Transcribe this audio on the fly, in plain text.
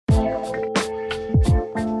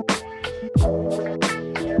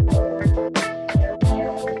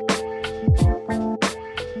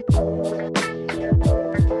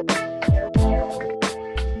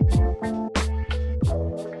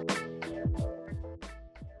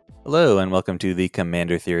Hello, and welcome to the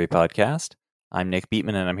Commander Theory Podcast. I'm Nick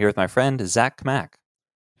Beatman, and I'm here with my friend, Zach Kmack.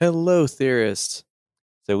 Hello, theorists.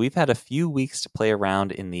 So, we've had a few weeks to play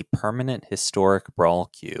around in the permanent historic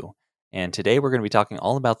brawl queue, and today we're going to be talking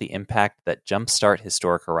all about the impact that Jumpstart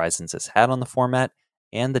Historic Horizons has had on the format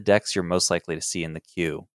and the decks you're most likely to see in the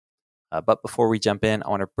queue. But before we jump in, I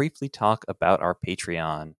want to briefly talk about our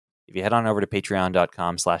Patreon. If you head on over to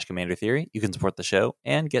patreon.com/Commander Theory, you can support the show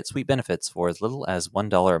and get sweet benefits for as little as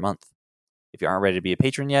 $1 a month. If you aren't ready to be a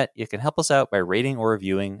patron yet, you can help us out by rating or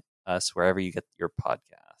reviewing us wherever you get your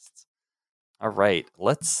podcasts. All right,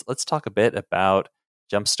 let's talk a bit about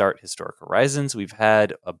Jumpstart Historic Horizons. We've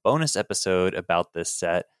had a bonus episode about this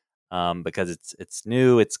set because it's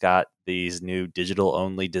new. It's got these new digital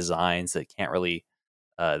only designs that can't really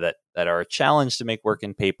that are a challenge to make work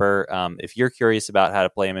in paper. If you're curious about how to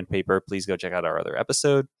play them in paper, please go check out our other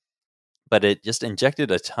episode. But it just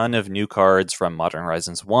injected a ton of new cards from Modern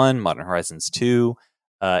Horizons 1, Modern Horizons 2,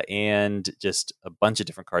 and just a bunch of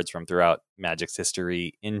different cards from throughout Magic's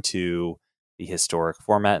history into the historic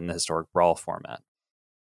format and the historic brawl format.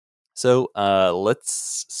 So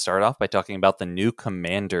let's start off by talking about the new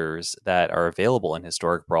commanders that are available in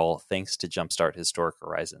Historic Brawl thanks to Jumpstart Historic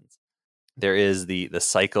Horizons. There is the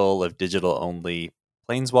cycle of digital only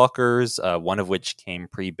planeswalkers, one of which came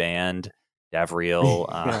pre-banned. Davriel,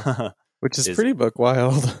 Yeah. Which is is pretty book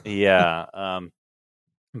wild. yeah,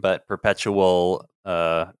 but perpetual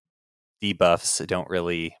debuffs don't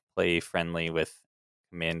really play friendly with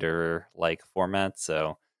commander-like formats,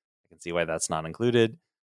 so I can see why that's not included.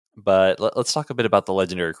 But let's talk a bit about the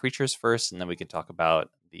legendary creatures first, and then we can talk about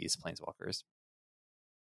these planeswalkers.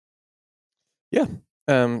 Yeah.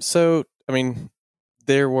 I mean,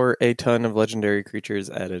 there were a ton of legendary creatures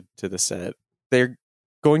added to the set. They're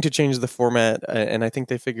going to change the format, and I think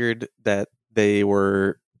they figured that they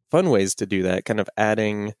were fun ways to do that, kind of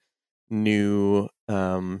adding new,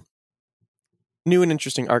 new and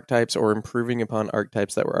interesting archetypes or improving upon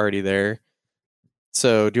archetypes that were already there.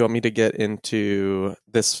 So, do you want me to get into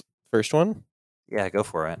this first one? Yeah, go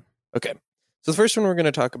for it. Okay. So the first one we're going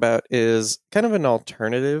to talk about is kind of an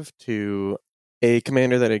alternative to a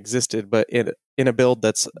commander that existed, but in a build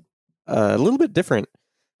that's a little bit different.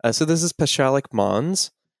 So this is Pashalik Mons.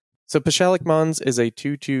 So Pashalik Mons is a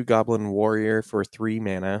 2/2 Goblin Warrior for 3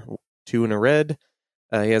 mana, 2 and a red.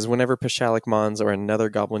 He has whenever Pashalik Mons or another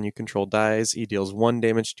Goblin you control dies, he deals 1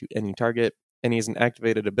 damage to any target. And he has an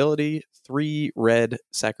activated ability, 3 red,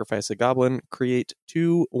 sacrifice a Goblin, create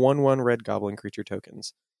 2 1/1 red Goblin creature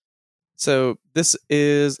tokens. So this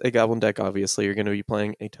is a goblin deck, obviously. You're going to be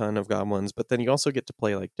playing a ton of goblins, but then you also get to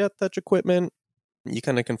play like Death Touch equipment. You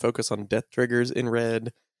kind of can focus on death triggers in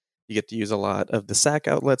red. You get to use a lot of the sack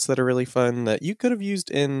outlets that are really fun that you could have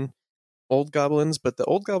used in old goblins, but the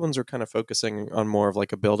old goblins are kind of focusing on more of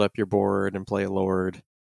like a build up your board and play a lord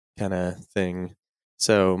kind of thing.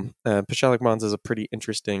 So Pashalik Mons is a pretty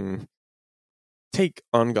interesting take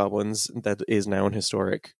on goblins that is now in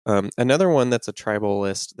historic. Another one that's a tribal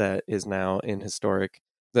list that is now in historic.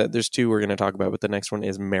 There's two we're going to talk about, but the next one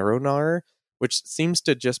is Marrow-Gnawer, which seems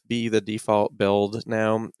to just be the default build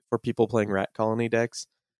now for people playing Rat Colony decks.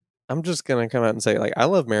 I'm just going to come out and say, like, I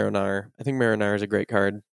love Marrow-Gnawer. I think Marrow-Gnawer is a great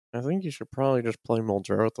card. I think you should probably just play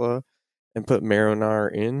Muldrotha and put Marrow-Gnawer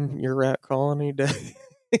in your Rat Colony deck.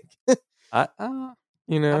 I,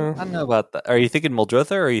 you I know? don't know about that. Are you thinking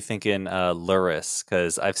Muldrotha or are you thinking Luris?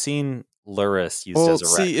 Because I've seen Luris used Well, as a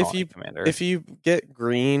rat see colony commander. if you get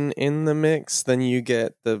green in the mix, then you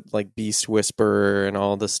get the like Beast Whisperer and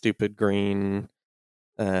all the stupid green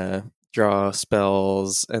draw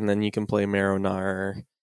spells, and then you can play Marrow-Gnawer,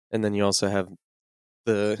 and then you also have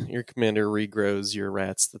your commander regrows your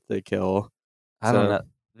rats that they kill. I don't know.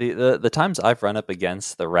 The times I've run up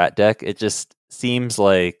against the rat deck, it just seems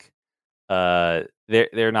like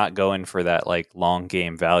they're not going for that like long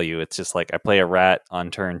game value. It's just like I play a rat on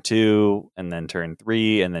turn 2 and then turn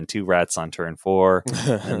 3 and then 2 rats on turn 4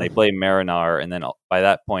 and they play Marrow-Gnawer, and then by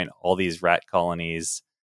that point all these rat colonies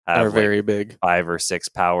have are like very big. 5 or 6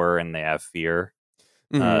 power and they have fear.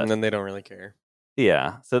 And then they don't really care.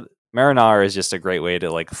 Yeah, so Marrow-Gnawer is just a great way to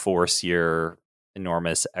like force your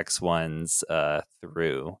enormous X1s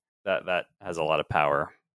through. That has a lot of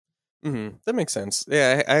power. That makes sense.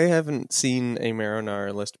 Yeah, I haven't seen a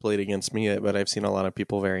Marrow-Gnawer list played against me yet, but I've seen a lot of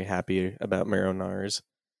people very happy about Marrow-Gnawers.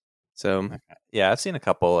 So Okay. Yeah, I've seen a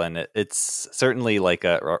couple, and it's certainly like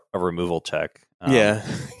a removal check. yeah.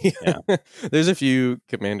 Yeah. There's a few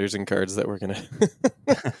commanders and cards that we're gonna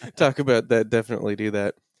talk about that definitely do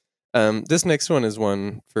that. This next one is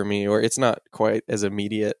one for me, or it's not quite as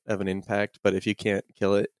immediate of an impact, but if you can't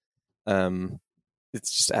kill it, um,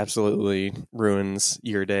 it's just absolutely ruins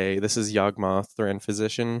your day. This is Yawgmoth, the Ren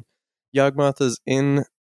Physician. Yawgmoth is in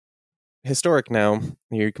Historic now.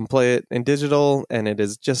 You can play it in digital, and it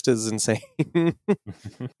is just as insane.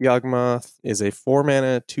 Yawgmoth is a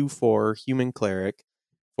 4-mana, 2/4 human cleric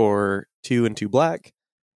for 2 and 2 black.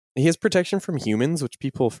 He has protection from humans, which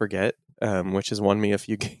people forget, which has won me a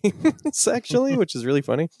few games, actually, which is really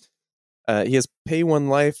funny. He has pay 1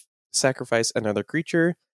 life, sacrifice another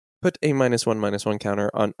creature, put a -1/-1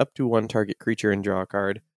 counter on up to 1 target creature and draw a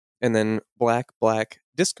card, and then black,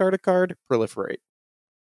 discard a card, proliferate.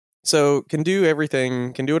 So can do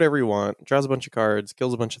everything, can do whatever you want, draws a bunch of cards,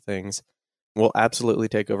 kills a bunch of things, will absolutely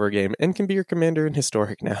take over a game, and can be your commander in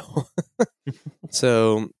Historic now.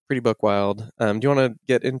 So pretty book wild. Do you want to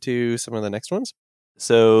get into some of the next ones?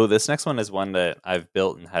 So this next one is one that I've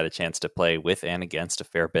built and had a chance to play with and against a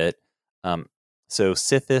fair bit. So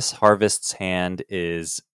Sithis Harvest's Hand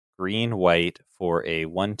is green-white for a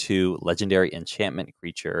 1/2 legendary enchantment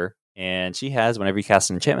creature, and she has, whenever you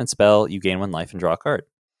cast an enchantment spell, you gain 1 life and draw a card.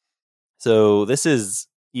 So this is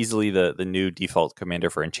easily the new default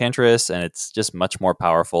commander for Enchantress, and it's just much more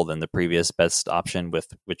powerful than the previous best option,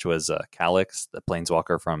 which was Calix, the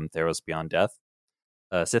Planeswalker from Theros Beyond Death.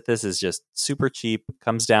 Sithis is just super cheap,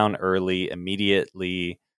 comes down early,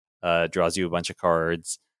 immediately draws you a bunch of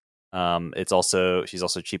cards. She's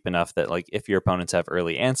also cheap enough that, like, if your opponents have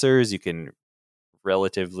early answers, you can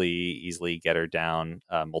relatively easily get her down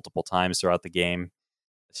multiple times throughout the game.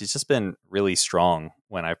 She's just been really strong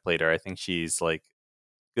when I've played her. I think she's like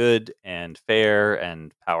good and fair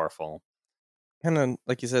and powerful. Kind of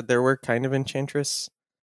like you said, there were kind of Enchantress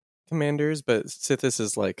commanders, but Sithis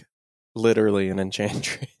is like literally an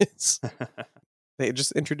Enchantress. They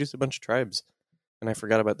just introduced a bunch of tribes, and I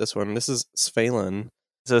forgot about this one. This is Svelin.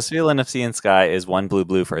 So Svelin of Sea and Sky is 1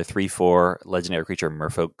 blue for a 3/4 legendary creature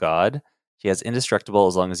Merfolk God. She has indestructible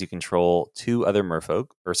as long as you control at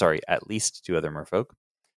least 2 other Merfolk.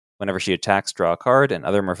 Whenever she attacks, draw a card, and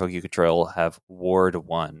other Merfolk you control have Ward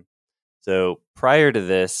 1. So prior to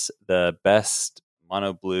this, the best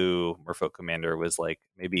mono blue Merfolk commander was like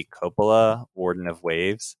maybe Coppola, Warden of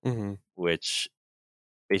Waves, which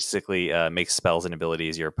basically makes spells and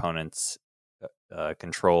abilities your opponents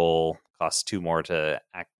control cost 2 more to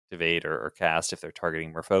activate or cast if they're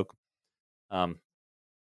targeting Merfolk.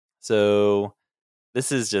 So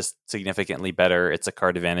this is just significantly better. It's a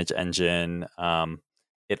card advantage engine.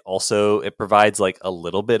 It provides like a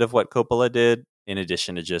little bit of what Coppola did, in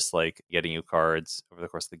addition to just like getting you cards over the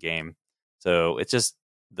course of the game. So it's just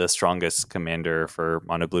the strongest commander for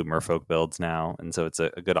mono blue Merfolk builds now, and so it's a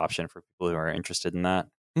good option for people who are interested in that.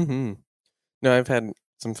 No, I've had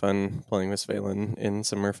some fun playing with Svelin in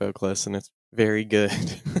some Merfolk lists, and it's very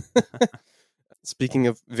good. Speaking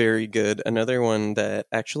of very good, another one that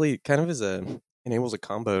actually kind of enables a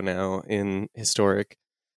combo now in Historic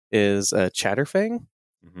is Chatterfang.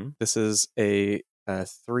 This is a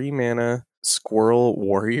 3-mana Squirrel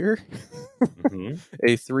Warrior.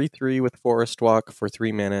 A 3/3 with Forest Walk for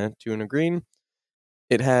 3 mana, 2 and a green.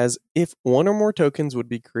 It has, if 1 or more tokens would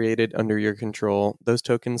be created under your control, those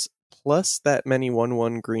tokens plus that many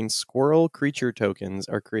 1/1 green squirrel creature tokens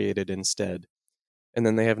are created instead. And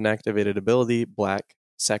then they have an activated ability, black,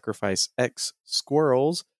 sacrifice X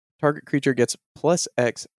squirrels. Target creature gets plus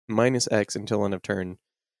X, minus X until end of turn.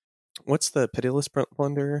 What's the Pitiless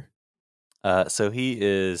Plunderer? So he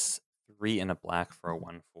is 3 and a black for a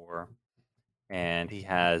 1/4. And he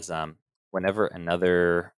has, whenever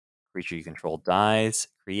another creature you control dies,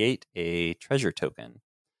 create a treasure token.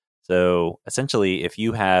 So essentially, if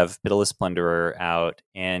you have Pitiless Plunderer out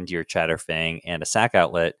and your Chatterfang and a sack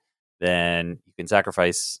outlet, then you can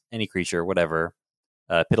sacrifice any creature, whatever.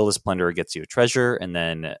 Pitiless Plunderer gets you a treasure, and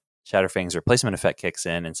then Chatterfang's replacement effect kicks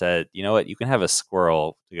in and said, you know what, you can have a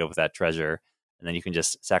squirrel to go with that treasure, and then you can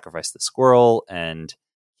just sacrifice the squirrel and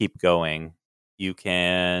keep going. You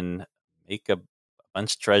can make a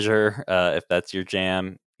bunch of treasure if that's your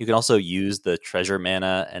jam. You can also use the treasure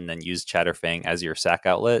mana and then use Chatterfang as your sack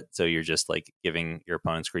outlet. So you're just like giving your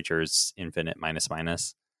opponent's creatures infinite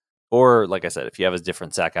minus. Or, like I said, if you have a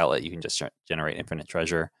different sack outlet, you can just generate infinite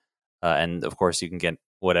treasure. And of course, you can get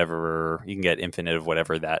infinite of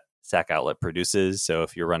whatever that sack outlet produces. So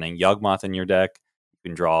if you're running Yawgmoth in your deck, you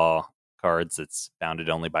can draw cards that's bounded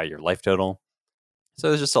only by your life total. So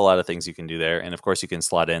there's just a lot of things you can do there. And of course, you can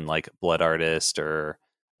slot in like Blood Artist or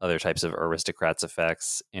other types of Aristocrats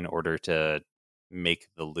effects in order to make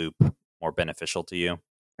the loop more beneficial to you.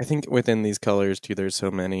 I think within these colors, too, there's so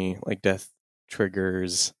many like death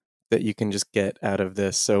triggers that you can just get out of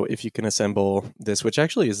this. So if you can assemble this, which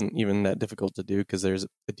actually isn't even that difficult to do because there's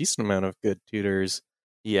a decent amount of good tutors.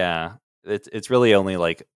 Yeah. it's really only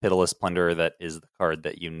like Pitiless Plunderer that is the card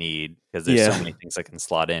that you need, because there's so Yeah. many things that can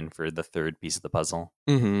slot in for the third piece of the puzzle.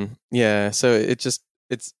 Yeah. So it's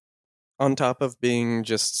on top of being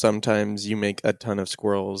just sometimes you make a ton of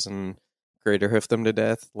squirrels and Greater Hoof them to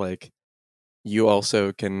death. Like you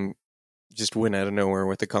also can just win out of nowhere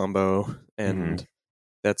with a combo, Hmm. and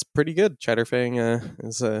that's pretty good. Chatterfang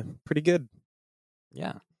is pretty good.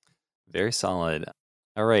 Yeah, very solid.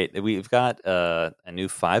 All right, we've got a new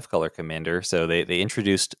 5-color commander. So they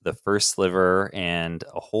introduced the first sliver and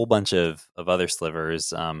a whole bunch of other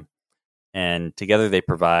slivers. And together they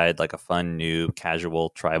provide like a fun new casual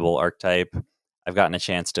tribal archetype. I've gotten a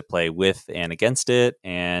chance to play with and against it,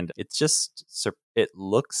 and it's just it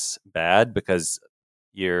looks bad because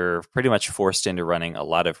you're pretty much forced into running a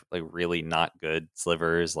lot of like really not good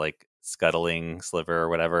slivers, like scuttling sliver or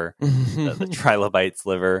whatever, the trilobite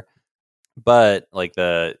sliver. But like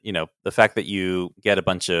the fact that you get a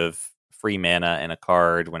bunch of free mana and a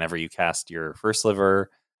card whenever you cast your first sliver,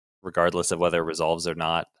 regardless of whether it resolves or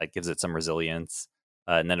not, that gives it some resilience.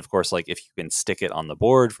 And then of course, like if you can stick it on the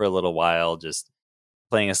board for a little while, just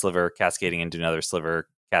playing a sliver, cascading into another sliver,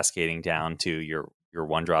 cascading down to your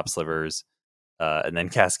 1-drop slivers, and then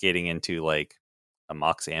cascading into like a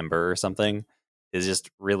Mox Amber or something is just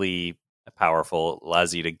really powerful. It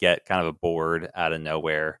allows you to get kind of a board out of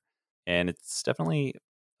nowhere, and it's definitely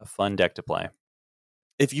a fun deck to play.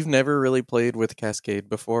 If you've never really played with Cascade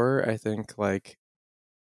before, I think like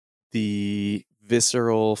the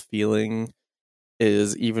visceral feeling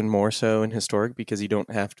is even more so in Historic because you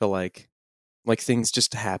don't have to like things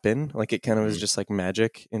just happen. Like it kind of is Mhm. just like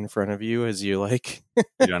magic in front of you as you like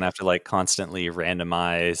You don't have to like constantly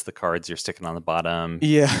randomize the cards you're sticking on the bottom.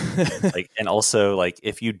 yeah. Like, and also like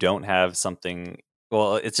if you don't have something,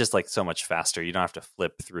 well, it's just like so much faster. You don't have to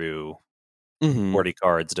flip through hmm 40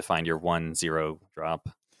 cards to find your 1/0 drop.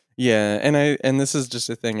 Yeah, and this is just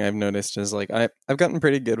a thing I've noticed is like I've gotten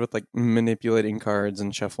pretty good with like manipulating cards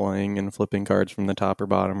and shuffling and flipping cards from the top or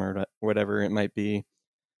bottom or whatever it might be.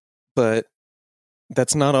 But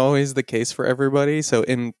that's not always the case for everybody. So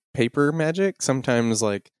in paper Magic, sometimes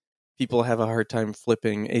like people have a hard time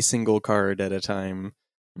flipping a single card at a time,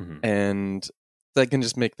 Hmm. and that can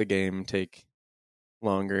just make the game take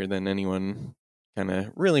longer than anyone kind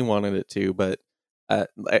of really wanted it to. But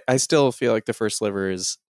I still feel like the first sliver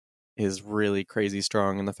is really crazy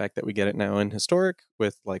strong, and the fact that we get it now in Historic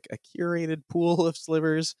with like a curated pool of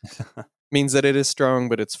slivers means that it is strong,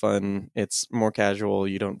 but it's fun. It's more casual.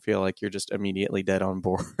 You don't feel like you're just immediately dead on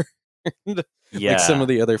board like some Yeah. of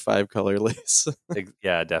the other 5-color lists.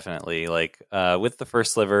 Yeah, definitely. Like with the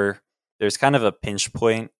first sliver, there's kind of a pinch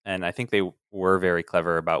point, and I think they were very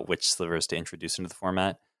clever about which slivers to introduce into the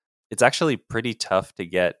format. It's actually pretty tough to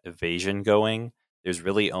get evasion going. There's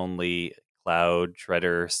really only Cloud,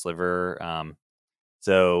 Shredder, Sliver.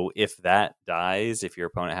 So if that dies, if your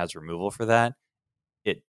opponent has removal for that,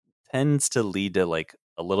 it tends to lead to like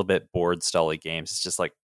a little bit board stally games. It's just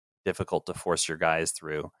like difficult to force your guys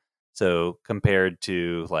through. So um, compared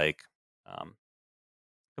to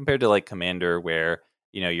like Commander, where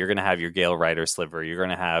you're going to have your Gale Rider sliver, you're going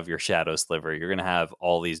to have your Shadow sliver, you're going to have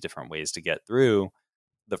all these different ways to get through.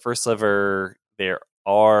 The first sliver, there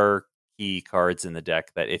are key cards in the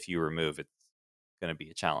deck that if you remove, it's going to be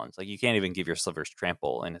a challenge. Like you can't even give your slivers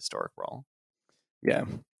trample in Historic Brawl. Yeah.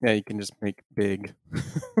 Yeah, you can just make big.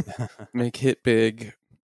 Make hit big.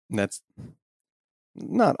 That's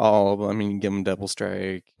not all, but I mean, give them double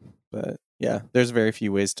strike. But yeah, there's very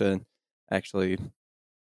few ways to actually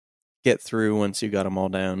get through once you got them all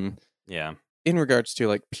down. Yeah. In regards to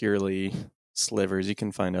like purely slivers, you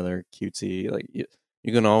can find other cutesy, like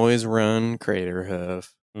you can always run Crater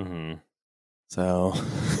Hoof. Hmm. So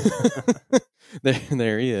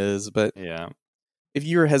there he is. But Yeah. if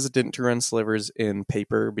you're hesitant to run slivers in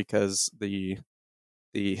paper because the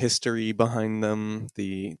history behind them,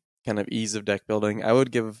 the kind of ease of deck building, I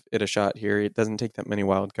would give it a shot here. It doesn't take that many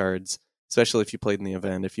wild cards, especially if you played in the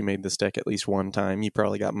event. If you made this deck at least one time, you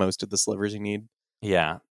probably got most of the slivers you need.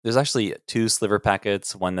 Yeah. There's actually 2 sliver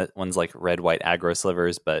packets. One's like red white aggro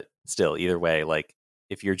slivers, but still, either way, like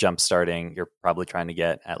if you're jump starting, you're probably trying to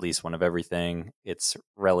get at least one of everything. It's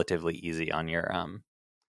relatively easy on your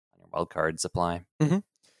wild card supply. hmm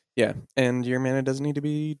Yeah, and your mana doesn't need to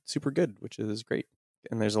be super good, which is great.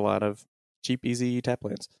 And there's a lot of cheap, easy tap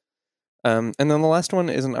lands. And then the last one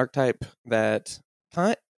is an archetype that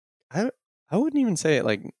kind I wouldn't even say it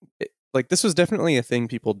like this was definitely a thing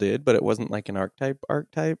people did, but it wasn't like an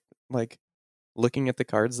archetype like looking at the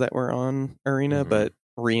cards that were on Arena, Hmm. but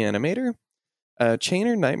Reanimator.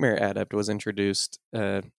 Chainer Nightmare Adept was introduced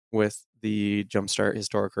with the Jumpstart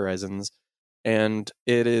Historic Horizons, and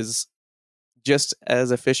it is just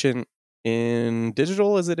as efficient in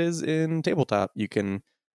digital as it is in tabletop. You can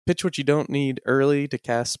pitch what you don't need early to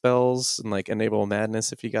cast spells and like enable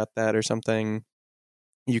madness if you got that or something.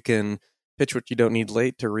 You can pitch what you don't need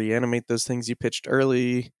late to reanimate those things you pitched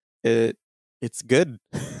early. It's good.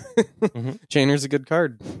 Chainer's a good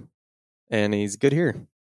card, and he's good here.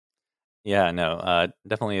 Yeah, no,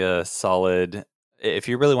 definitely a solid. If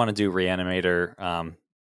you really want to do Reanimator,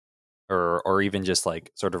 or even just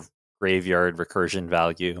like sort of graveyard recursion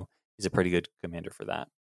value, he's a pretty good commander for that.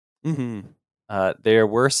 There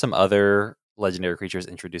were some other legendary creatures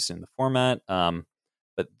introduced in the format,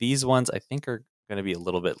 but these ones I think are going to be a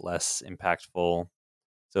little bit less impactful.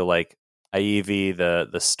 So like Ivy,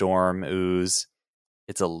 the Storm Ooze,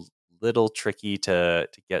 it's a little tricky to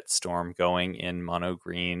get Storm going in mono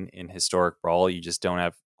green in Historic Brawl. You just don't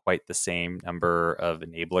have quite the same number of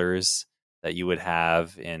enablers that you would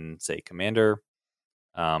have in, say, Commander.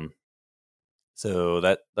 So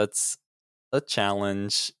that's a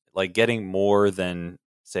challenge. Like getting more than,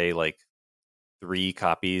 say, like 3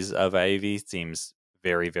 copies of Ivy seems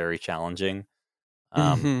very, very challenging.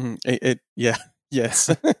 Yes.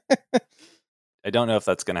 I don't know if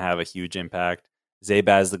that's going to have a huge impact.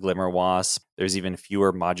 Zabaz the Glimmer Wasp. There's even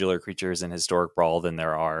fewer modular creatures in Historic Brawl than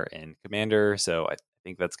there are in Commander, so I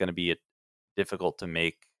think that's going to be difficult to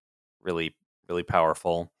make really, really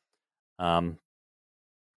powerful. Ayula,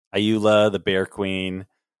 the Bear Queen,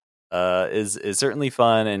 is certainly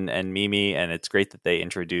fun, and Mimi, and it's great that they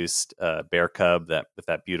introduced Bear Cub with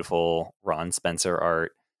that beautiful Ron Spencer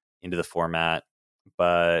art into the format.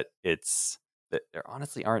 But there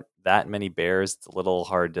honestly aren't that many bears. It's a little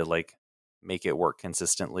hard to like make it work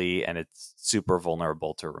consistently, and it's super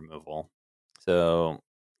vulnerable to removal. So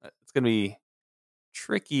it's going to be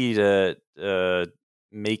tricky to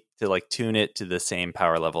tune it to the same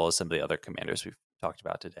power level as some of the other commanders we've talked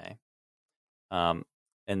about today. And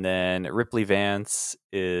then Ripley Vance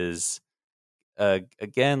is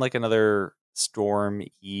again like another Storm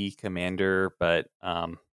E commander, but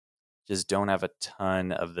just don't have a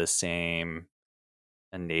ton of the same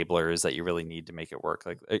enablers that you really need to make it work.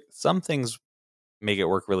 Like some things make it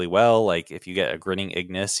work really well. Like if you get a Grinning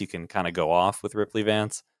Ignis, you can kind of go off with Ripley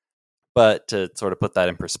Vance. But to sort of put that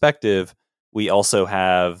in perspective, we also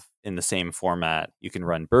have in the same format, you can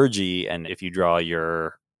run Burgi, and if you draw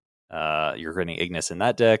your Grinning Ignis in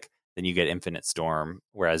that deck, then you get Infinite Storm.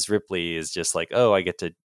 Whereas Ripley is just like, oh, I get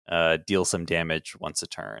to deal some damage once a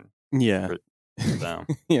turn. Yeah. So.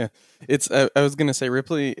 Yeah. It's I was gonna say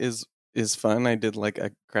Ripley is fun. I did like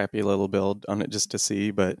a crappy little build on it just to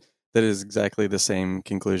see, but that is exactly the same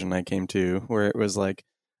conclusion I came to, where it was like,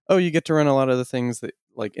 oh, you get to run a lot of the things that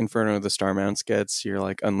like Inferno of the Starmounts gets, your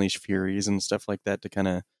like Unleash Furies and stuff like that to kind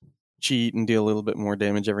of cheat and deal a little bit more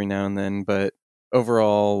damage every now and then. But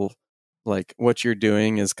overall, like what you're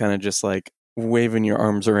doing is kind of just like waving your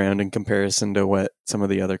arms around in comparison to what some of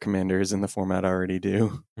the other commanders in the format already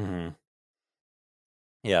do. Mm-hmm.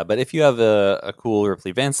 Yeah, but if you have a cool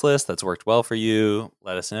Ripley Vance list that's worked well for you,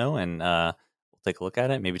 let us know, and we'll take a look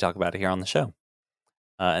at it, maybe talk about it here on the show.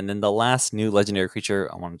 And then the last new legendary creature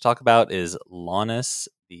I want to talk about is Launus,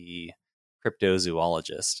 the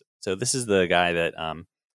cryptozoologist. So this is the guy that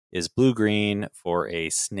is blue-green for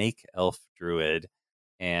a snake elf druid,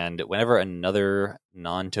 and whenever another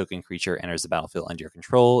non-token creature enters the battlefield under your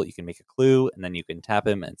control, you can make a clue, and then you can tap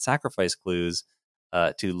him and sacrifice clues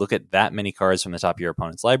to look at that many cards from the top of your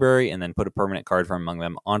opponent's library, and then put a permanent card from among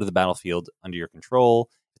them onto the battlefield under your control.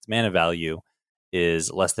 Its mana value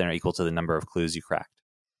is less than or equal to the number of clues you cracked.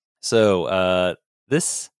 So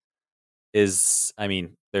this is, I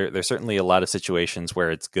mean, there's certainly a lot of situations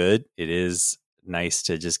where it's good. It is nice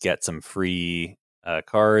to just get some free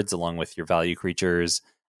cards along with your value creatures,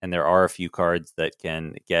 and there are a few cards that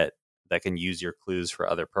can use your clues for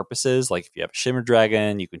other purposes. Like if you have a Shimmer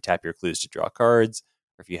Dragon, you can tap your clues to draw cards.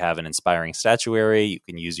 Or if you have an Inspiring Statuary, you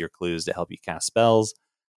can use your clues to help you cast spells.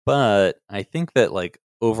 But I think that like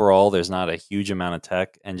overall, there's not a huge amount of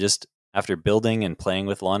tech, and just after building and playing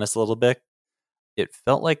with Launus a little bit, it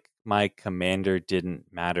felt like my commander didn't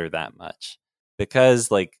matter that much,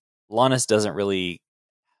 because like Launus doesn't really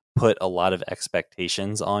put a lot of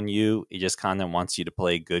expectations on you. He just kind of wants you to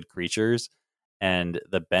play good creatures, and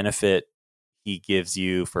the benefit he gives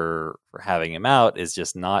you for having him out is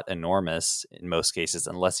just not enormous in most cases,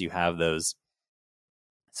 unless you have those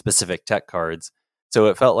specific tech cards. So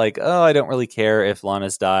it felt like, oh, I don't really care if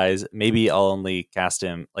Launus dies. Maybe I'll only cast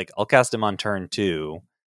him, like I'll cast him on turn 2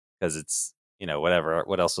 because it's, whatever.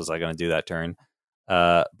 What else was I going to do that turn?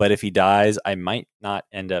 But if he dies, I might not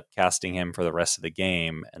end up casting him for the rest of the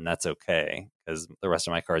game, and that's okay because the rest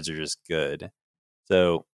of my cards are just good.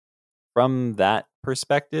 So from that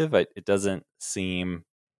perspective, it doesn't seem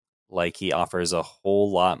like he offers a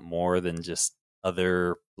whole lot more than just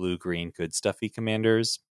other blue-green good stuffy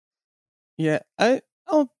commanders. Yeah,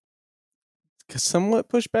 I'll somewhat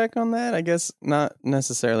push back on that. I guess not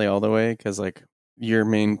necessarily all the way, because like your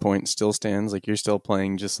main point still stands. Like you're still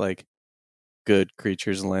playing just like good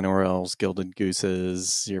creatures, Llanowar Elves, Gilded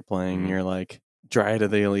Gooses. You're playing your like Dryad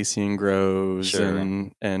of the Elysian Groves Sure.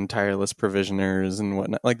 and Tireless Provisioners and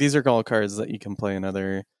whatnot. Like these are all cards that you can play in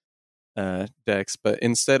other decks, but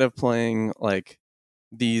instead of playing like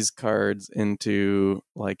these cards into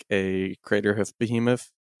like a Craterhoof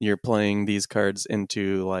Behemoth, you're playing these cards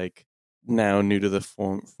into like now new to the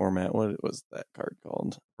format. What was that card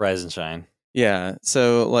called? Rise and Shine. Yeah,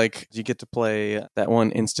 so like you get to play that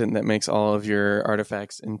one instant that makes all of your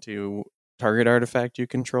artifacts into target artifact you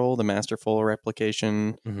control, the Masterful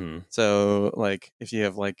Replication. Mm-hmm. So like if you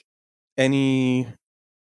have like any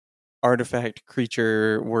artifact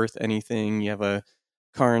creature worth anything, you have a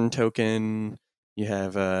Karn token, you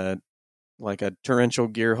have a like a Torrential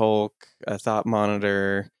Gearhulk, a Thought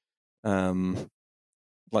Monitor,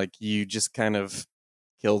 like you just kind of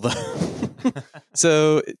kill them.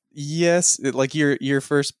 So yes, like your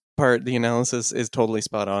first part, the analysis is totally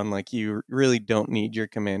spot on. Like you really don't need your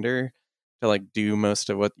commander to like do most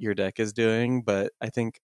of what your deck is doing, but I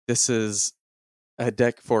think this is a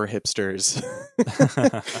deck for hipsters.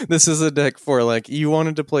 This is a deck for like you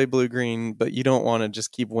wanted to play blue green, but you don't want to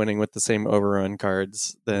just keep winning with the same overrun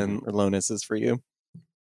cards. Then Lonis is for you.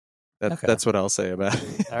 That's what I'll say about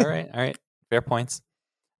it. All right, fair points.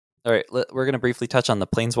 All right, we're going to briefly touch on the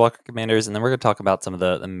Planeswalker commanders, and then we're going to talk about some of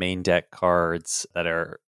the main deck cards that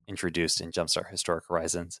are introduced in Jumpstart Historic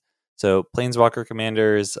Horizons. So Planeswalker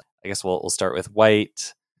commanders, I guess we'll start with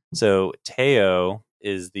white. So Teo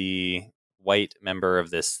is the white member of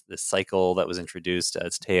this cycle that was introduced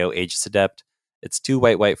as Teo Aegis Adept. It's 2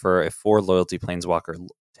 white for a 4 loyalty Planeswalker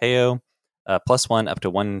Teo, +1 up to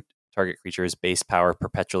 1 target creature's base power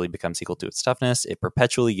perpetually becomes equal to its toughness. It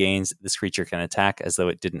perpetually gains. This creature can attack as though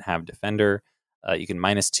it didn't have defender. You can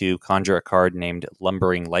 -2 conjure a card named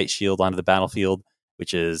Lumbering Light Shield onto the battlefield,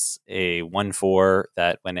 which is a 1/4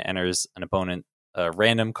 that when it enters an opponent, a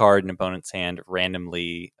random card in an opponent's hand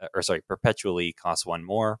perpetually costs 1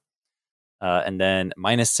 more. And then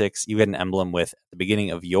 -6, you get an emblem with, at the beginning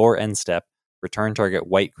of your end step, return target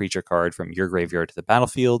white creature card from your graveyard to the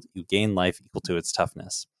battlefield. You gain life equal to its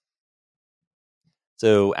toughness.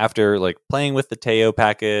 So after like playing with the Teo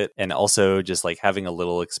packet and also just like having a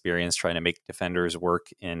little experience trying to make defenders work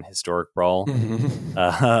in Historic Brawl,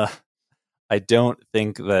 I don't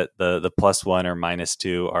think that the +1 or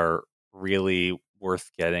 -2 are really worth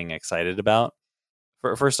getting excited about.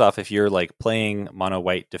 First off, if you're like playing mono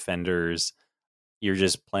white defenders, you're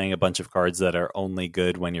just playing a bunch of cards that are only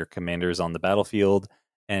good when your commander's on the battlefield.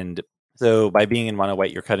 And so by being in mono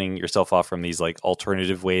white, you're cutting yourself off from these like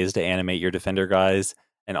alternative ways to animate your defender guys.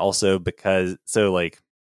 And also because like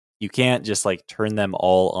you can't just like turn them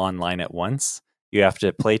all online at once. You have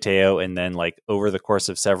to play Teo and then like over the course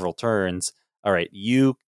of several turns, all right,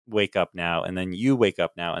 you wake up now, and then you wake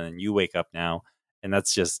up now, and then you wake up now. And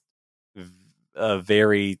that's just a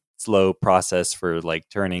very slow process for like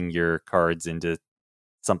turning your cards into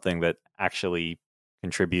something that actually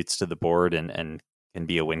contributes to the board and can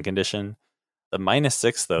be a win condition. The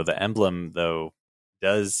 -6 though, the emblem though,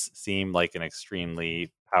 does seem like an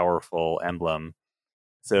extremely powerful emblem.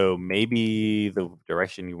 So maybe the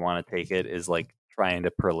direction you want to take it is like trying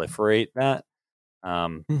to proliferate that.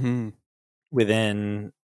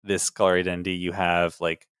 Within this color identity, you have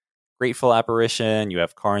like Grateful Apparition, you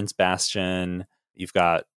have Karn's Bastion, you've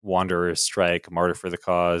got Wanderer's Strike, Martyr for the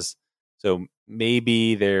Cause. So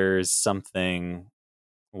maybe there's something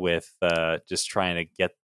with just trying to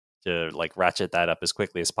get to like ratchet that up as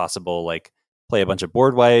quickly as possible, like play a bunch of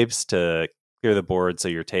board wipes to clear the board so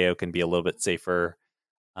your Teo can be a little bit safer,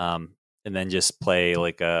 and then just play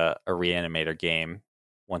like a reanimator game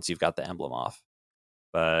once you've got the emblem off.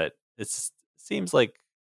 But it seems like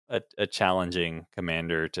a challenging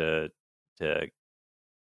commander to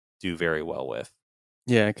do very well with.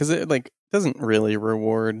 Yeah, because it like doesn't really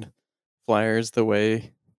reward flyers the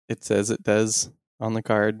way it says it does on the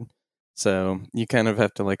card. So you kind of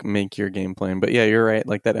have to like make your game plan. But yeah, you're right.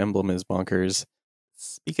 Like that emblem is bonkers.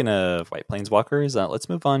 Speaking of white planeswalkers, let's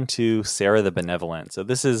move on to Serra the Benevolent. So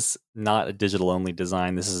this is not a digital-only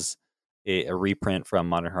design. This is a reprint from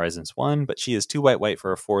Modern Horizons 1, but she is 2 white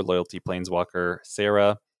for a 4 loyalty planeswalker.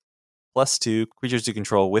 Serra, +2, creatures you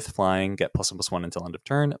control with flying, get +1/+1 until end of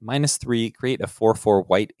turn. -3, create a 4/4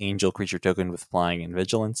 white angel creature token with flying and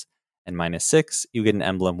vigilance. And -6, you get an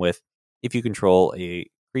emblem with, if you control a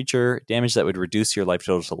creature. Damage that would reduce your life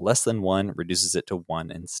total to less than 1 reduces it to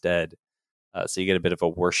 1 instead. So you get a bit of a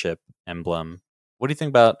worship emblem. What do you think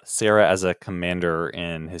about Sarah as a commander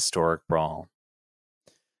in Historic Brawl?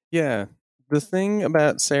 Yeah. The thing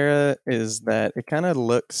about Sarah is that it kind of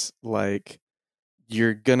looks like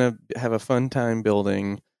you're gonna have a fun time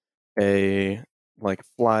building a like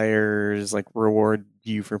flyers, like reward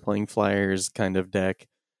you for playing flyers kind of deck.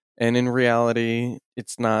 And in reality,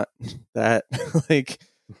 it's not that. Like,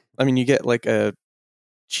 I mean, you get like a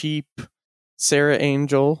cheap Sarah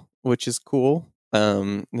Angel, which is cool.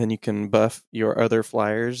 Then you can buff your other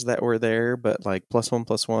flyers that were there, but like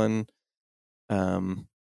 +1/+1. Um,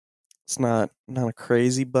 it's not a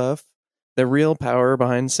crazy buff. The real power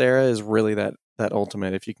behind Sarah is really that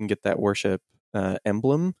ultimate. If you can get that worship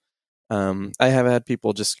emblem, I have had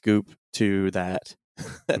people just scoop to that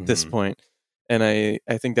at this point, and I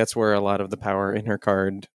think that's where a lot of the power in her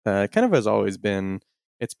card kind of has always been.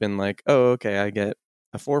 It's been like, oh, okay, I get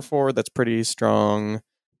a 4/4 that's pretty strong.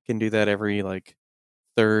 Can do that every like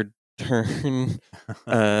third turn,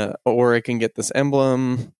 or I can get this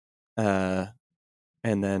emblem, and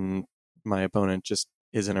then my opponent just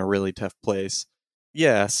is in a really tough place.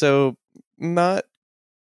 Yeah, so not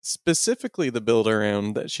specifically the build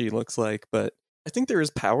around that she looks like, but I think there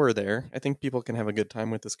is power there. I think people can have a good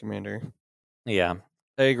time with this commander. Yeah,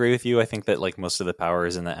 I agree with you. I think that like most of the power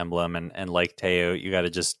is in the emblem, and like Teo, you got to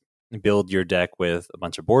just build your deck with a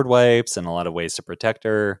bunch of board wipes and a lot of ways to protect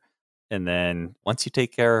her. And then once you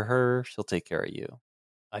take care of her, she'll take care of you.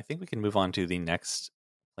 I think we can move on to the next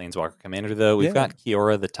Planeswalker commander, though. We've got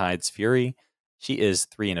Kiora the Tide's Fury. She is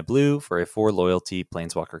 3 and a blue for a 4 loyalty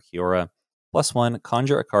Planeswalker Kiora. +1,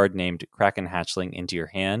 conjure a card named Kraken Hatchling into your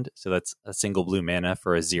hand. So that's a single blue mana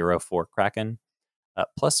for a 0/4 Kraken.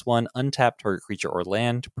 +1, untap target creature or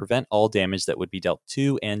land to prevent all damage that would be dealt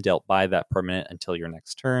to and dealt by that permanent until your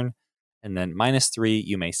next turn. And then -3,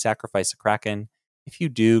 you may sacrifice a Kraken. If you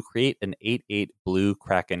do, create an 8/8 blue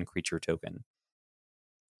Kraken creature token.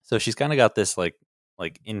 So she's kind of got this like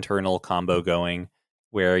internal combo going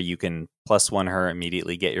where you can +1 her,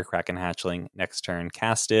 immediately get your Kraken Hatchling, next turn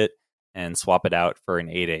cast it, and swap it out for an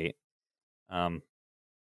 8/8. And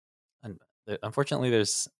unfortunately,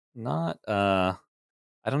 there's not.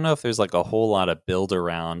 I don't know if there's like a whole lot of build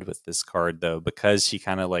around with this card though, because she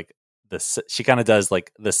kind of like she kind of does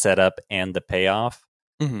like the setup and the payoff.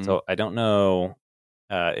 Mm-hmm. So I don't know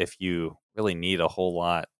if you really need a whole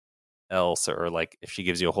lot else, or like if she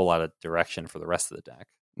gives you a whole lot of direction for the rest of the deck.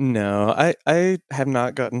 No, I have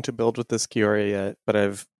not gotten to build with this Kiora yet, but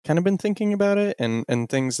I've kind of been thinking about it, and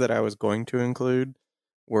things that I was going to include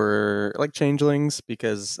were like changelings,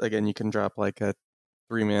 because again, you can drop like a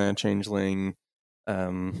 3 mana changeling.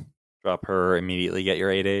 Drop her, immediately get your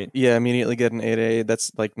 8/8. Yeah, immediately get an 8/8.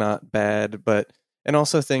 That's like not bad, but and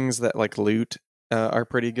also things that like loot are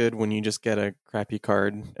pretty good when you just get a crappy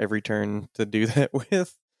card every turn to do that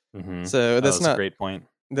with. Mm-hmm. So that's not a great point.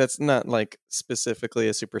 That's not like specifically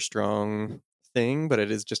a super strong thing, but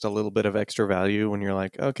it is just a little bit of extra value when you're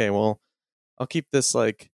like, okay, well, I'll keep this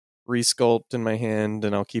like resculpt in my hand,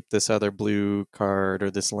 and I'll keep this other blue card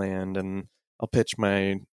or this land, and I'll pitch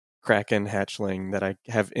my Kraken Hatchling that I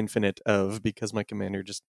have infinite of because my commander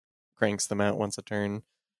just cranks them out once a turn.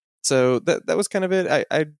 So that was kind of it.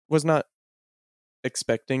 I was not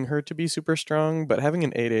expecting her to be super strong, but having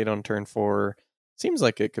an 8/8 on turn 4 seems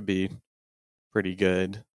like it could be pretty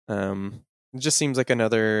good. It just seems like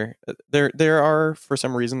another. There are for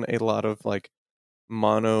some reason a lot of like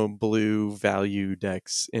mono blue value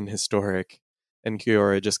decks in Historic, and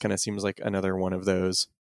Kiora just kind of seems like another one of those.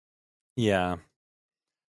 Yeah,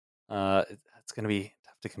 it's going to be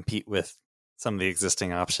tough to compete with some of the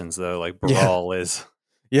existing options, though. Like Brawl is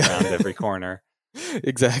around every corner.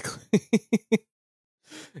 Exactly.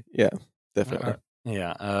 Yeah, definitely.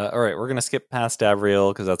 Yeah. All right. We're going to skip past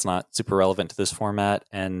Davriel because that's not super relevant to this format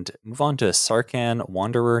and move on to Sarkhan,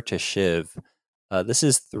 Wanderer to Shiv. This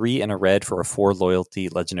is 3 and a red for a 4 loyalty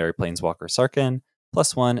legendary planeswalker Sarkhan.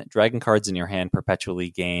 +1, dragon cards in your hand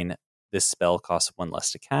perpetually gain. This spell costs 1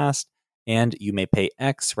 less to cast, and you may pay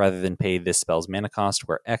X rather than pay this spell's mana cost,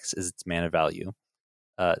 where X is its mana value.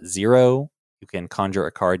 0, you can conjure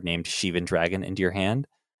a card named Shivan Dragon into your hand.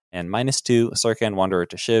 And -2, Sarkhan Wanderer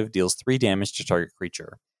to Shiv deals 3 damage to target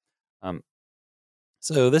creature.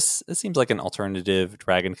 So this seems like an alternative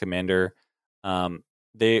dragon commander.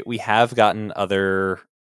 We have gotten other,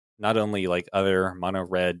 not only like other mono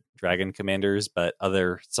red dragon commanders, but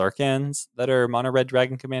other Sarkhans that are mono red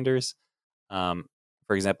dragon commanders. For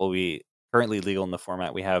example, we currently legal in the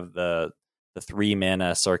format. We have the 3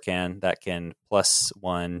 mana Sarkhan that can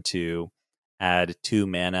 +1 to add 2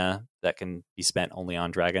 mana that can be spent only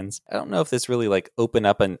on dragons. I don't know if this really like opens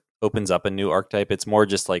up a new archetype. It's more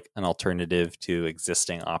just like an alternative to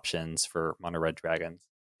existing options for mono red dragons.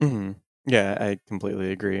 Mm-hmm. Yeah, I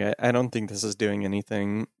completely agree. I don't think this is doing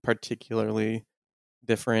anything particularly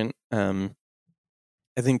different. I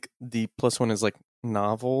think the +1 is like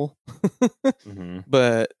novel, Mm-hmm.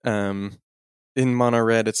 but in mono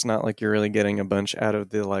red, it's not like you're really getting a bunch out of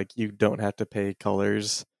the like you don't have to pay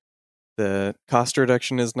colors. The cost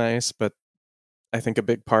reduction is nice, but I think a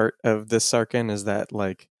big part of this Sarkhan is that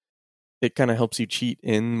like it kind of helps you cheat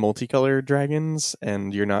in multicolored dragons,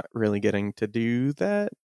 and you're not really getting to do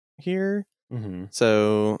that here. Mm-hmm.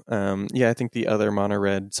 So yeah, I think the other mono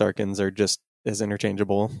red Sarkhans are just as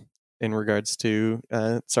interchangeable in regards to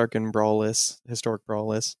Sarkhan Brawl list, historic Brawl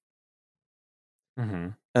list.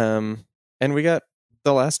 Mm-hmm. And we got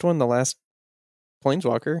the last one, the last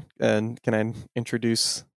Planeswalker. And can I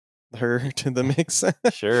introduce her to the mix?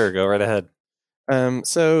 Sure, go right ahead.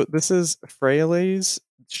 So this is Freyalise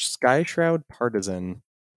Sky Shroud Partisan.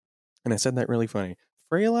 And I said that really funny.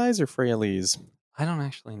 Freyalise or Freyalise? I don't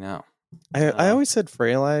actually know. I always said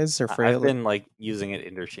Freyalise or I've been like using it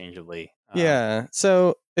interchangeably. Yeah.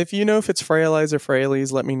 So if you know if it's Freyalise or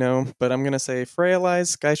Freyalise, let me know. But I'm gonna say Freyalise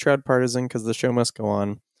Sky Shroud Partisan because the show must go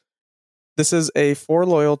on. This is a 4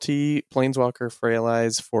 loyalty Planeswalker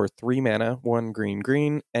Freyalise for 3 mana, 1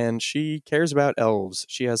 green, and she cares about elves.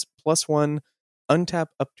 She has +1, untap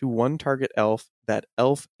up to 1 target elf. That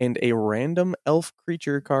elf and a random elf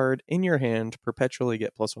creature card in your hand perpetually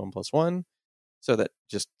get +1/+1. So that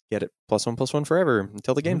just get it +1/+1 forever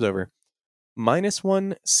until the game's over.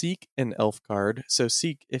 -1, seek an elf card. So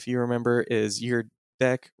seek, if you remember, is your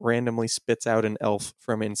deck randomly spits out an elf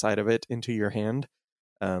from inside of it into your hand.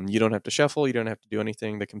 You don't have to shuffle. You don't have to do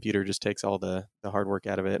anything. The computer just takes all the hard work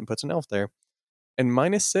out of it and puts an elf there. And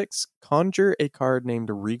 -6, conjure a card named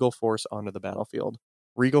Regal Force onto the battlefield.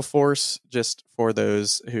 Regal Force, just for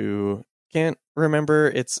those who can't remember,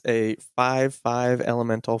 it's a 5/5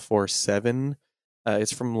 elemental for 7.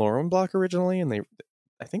 It's from Lorwyn Block originally, and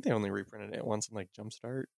I think they only reprinted it once in like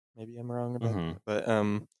Jumpstart. Maybe I'm wrong about that.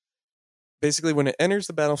 But basically, when it enters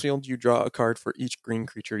the battlefield, you draw a card for each green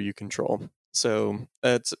creature you control. So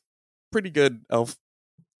it's a pretty good elf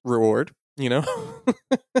reward, you know?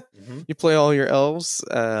 Mm-hmm. You play all your elves,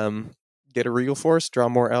 get a Regal Force, draw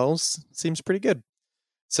more elves. Seems pretty good.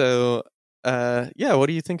 So, yeah, what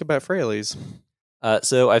do you think about Freyalise?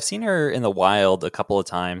 So I've seen her in the wild a couple of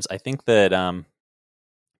times. I think that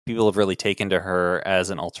people have really taken to her as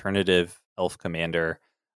an alternative elf commander.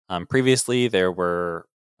 Previously, there were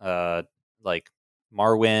like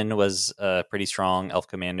Marwyn was a pretty strong elf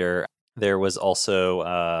commander. There was also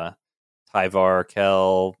Tyvar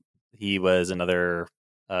Kell. He was another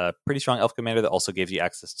pretty strong elf commander that also gives you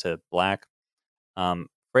access to black.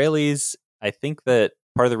 Freyalise, I think that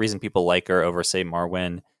part of the reason people like her over, say,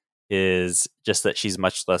 Marwyn is just that she's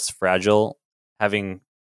much less fragile. Having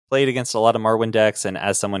played against a lot of Marwyn decks, and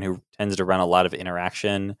as someone who tends to run a lot of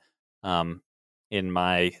interaction in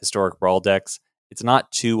my historic brawl decks, it's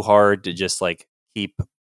not too hard to just like keep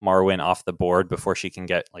Marwyn off the board before she can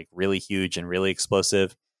get like really huge and really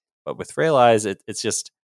explosive. But with Freyalise, it's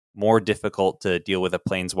just more difficult to deal with a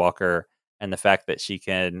Planeswalker, and the fact that she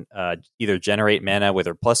can either generate mana with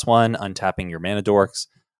her +1, untapping your mana dorks,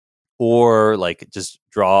 or like just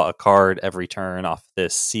draw a card every turn off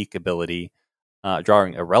this Seek ability.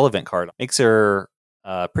 Drawing a relevant card makes her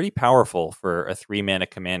pretty powerful for a 3 mana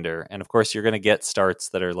commander. And of course, you're going to get starts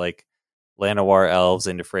that are like Llanowar Elves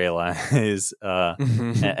into Freyalise,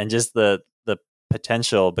 and just the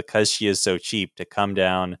potential, because she is so cheap, to come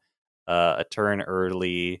down a turn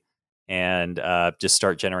early and just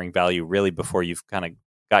start generating value really before you've kind of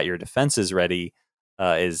got your defenses ready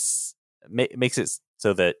makes it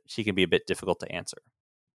so that she can be a bit difficult to answer.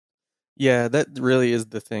 Yeah, that really is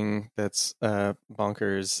the thing that's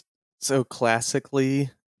bonkers. So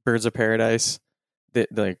classically, Birds of Paradise,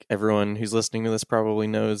 that like everyone who's listening to this probably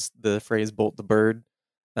knows the phrase "bolt the bird."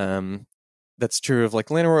 That's true of like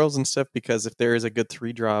Llanowar Elves and stuff, because if there is a good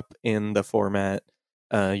 3-drop in the format,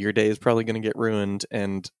 your day is probably going to get ruined.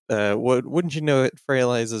 And wouldn't you know it,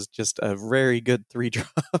 Freyalise is just a very good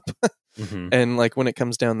 3-drop. Mm-hmm. And like when it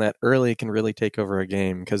comes down that early, it can really take over a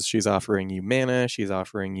game because she's offering you mana, she's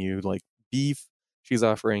offering you like beef, she's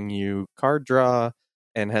offering you card draw,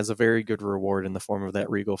 and has a very good reward in the form of that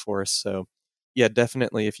Regal Force. So yeah,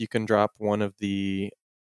 definitely if you can drop one of the,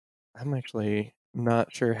 I'm actually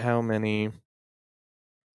not sure how many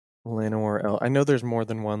Llanowar Elf. I know there's more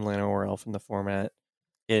than one Llanowar Elf in the format.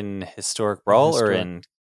 In Historic Brawl or in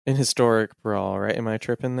In Historic Brawl, right? Am I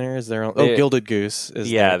tripping there? Is there? Oh, There, Gilded Goose is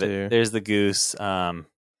there too. there's the goose. The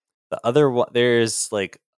other one, there's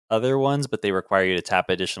like other ones, but they require you to tap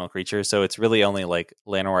additional creatures. So it's really only like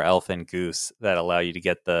Llanowar Elf and Goose that allow you to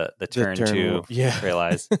get the The turn turn, to yeah.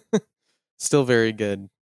 realize. Still very good.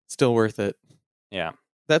 Still worth it. Yeah.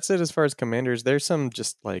 That's it as far as commanders. There's some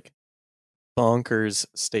just like bonkers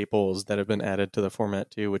staples that have been added to the format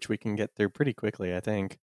too, which we can get through pretty quickly, I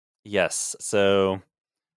think. Yes. So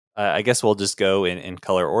I guess we'll just go in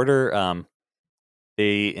color order.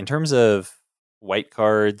 In terms of white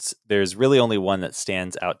cards, there's really only one that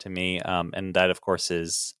stands out to me, and that, of course,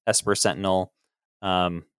 is Esper Sentinel.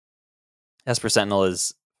 Um, Esper Sentinel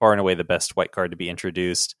is far and away the best white card to be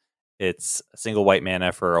introduced. It's a single white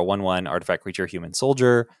mana for a 1/1 artifact creature human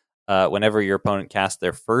soldier. Whenever your opponent casts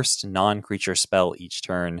their first non-creature spell each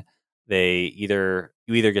turn, you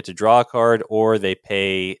either get to draw a card or they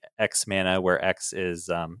pay X mana, where X is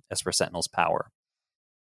Esper Sentinel's power.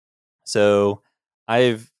 So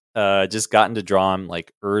I've just gotten to draw them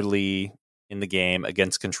like early in the game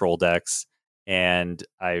against control decks, and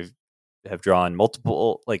have drawn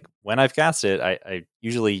multiple. Like when I've cast it, I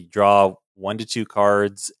usually draw 1 to 2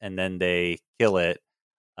 cards, and then they kill it,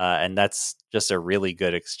 and that's just a really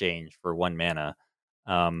good exchange for 1 mana.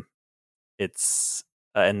 Um, it's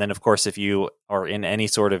and then of course if you are in any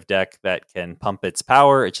sort of deck that can pump its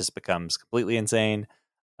power, it just becomes completely insane.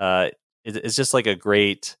 It's just like a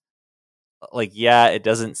great, like, yeah, it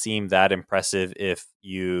doesn't seem that impressive if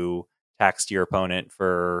you taxed your opponent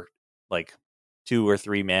for like 2 or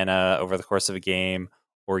 3 mana over the course of a game,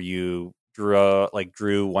 or you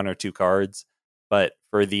drew 1 or 2 cards. But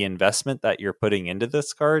for the investment that you're putting into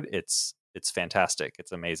this card, it's fantastic.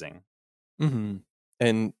 It's amazing. Mm-hmm.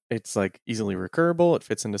 And it's like easily recurable. It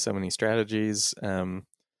fits into so many strategies. And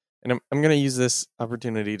I'm gonna use this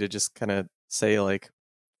opportunity to just kind of say, like,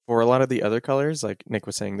 for a lot of the other colors, like Nick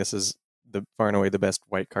was saying, this is the far and away the best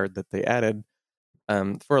white card that they added.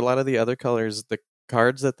 For a lot of the other colors, the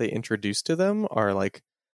cards that they introduced to them are like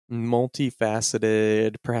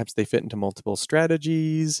multifaceted. Perhaps they fit into multiple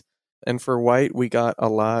strategies. And for white, we got a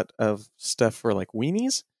lot of stuff for like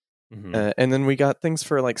weenies. Mm-hmm. And then we got things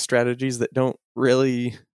for like strategies that don't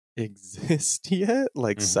really exist yet,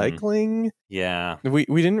 like Mm-hmm. cycling. Yeah. We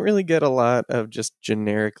didn't really get a lot of just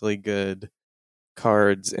generically good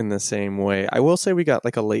cards in the same way. I will say we got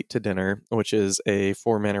like a Late to Dinner, which is a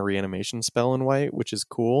 4 mana reanimation spell in white, which is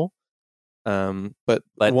cool. But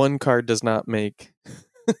But one card does not make an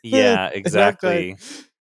yeah, archetype. exactly.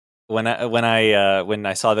 When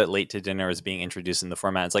I saw that Late to Dinner was being introduced in the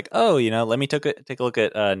format, it's like, oh, let me take a look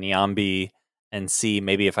at Niambi and see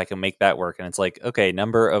maybe if I can make that work. And it's like, okay,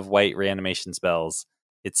 number of white reanimation spells,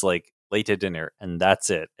 it's like Late to Dinner, and that's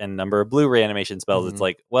it. And number of blue reanimation spells, it's Mhm.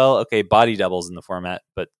 like, well, okay, body doubles in the format,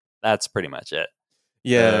 but that's pretty much it.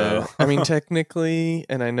 Yeah, So I mean technically,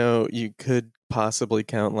 and I know you could possibly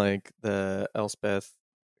count like the Elspeth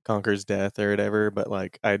conquers death or whatever, but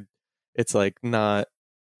like it's like not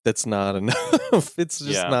that's not enough. It's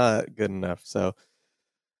just yeah, not good enough. So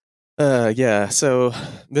yeah, so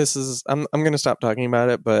this is I'm gonna stop talking about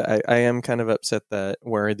it, but I am kind of upset that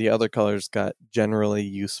where the other colors got generally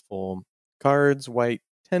useful cards, white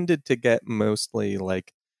tended to get mostly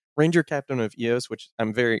like Ranger Captain of Eos, which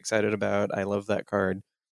I'm very excited about. I love that card.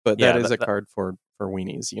 But that yeah, is a card for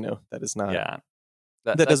weenies, that is not yeah.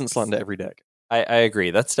 that doesn't slot That's into every deck. I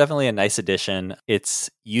agree. That's definitely a nice addition. It's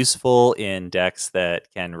useful in decks that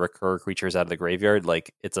can recur creatures out of the graveyard.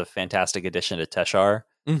 Like, it's a fantastic addition to Teshar.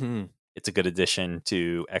 Mm-hmm. It's a good addition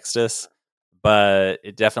to Extus, but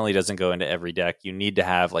it definitely doesn't go into every deck. You need to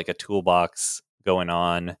have like a toolbox going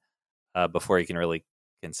on before you can really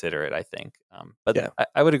consider it, I think. But Yeah.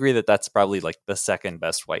 I would agree that that's probably like the second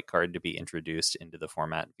best white card to be introduced into the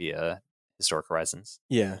format via Historic Horizons.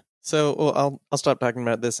 Yeah. So, well, I'll stop talking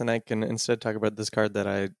about this, and I can instead talk about this card that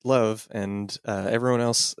I love, and everyone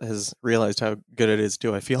else has realized how good it is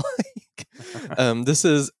too. I feel like this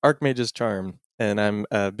is Archmage's Charm, and I'm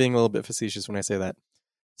being a little bit facetious when I say that.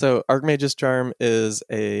 So, Archmage's Charm is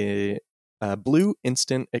a blue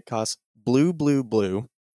instant. It costs blue, blue, blue,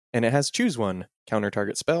 and it has choose one: counter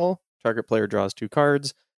target spell. Target player draws 2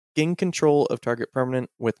 cards. Gain control of target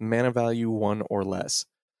permanent with mana value 1 or less.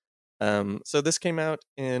 So this came out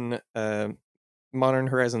in Modern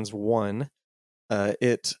Horizons 1.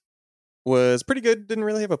 It was pretty good. Didn't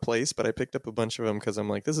really have a place, but I picked up a bunch of them because I'm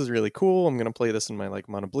like, this is really cool. I'm gonna play this in my like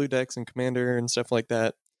mono blue decks and Commander and stuff like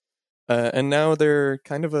that. And now they're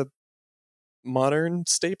kind of a modern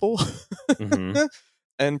staple, Mm-hmm.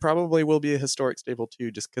 and probably will be a historic staple too,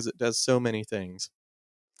 just because it does so many things.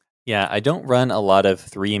 Yeah, I don't run a lot of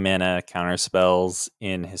 3 mana counter spells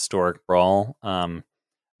in Historic Brawl,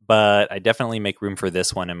 but I definitely make room for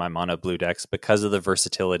this one in my mono blue decks because of the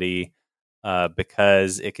versatility,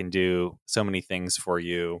 because it can do so many things for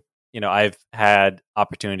you. I've had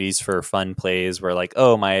opportunities for fun plays where, like,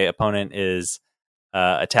 oh, my opponent is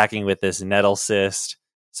attacking with this Nettle Cyst,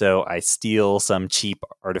 so I steal some cheap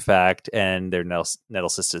artifact, and their Nettle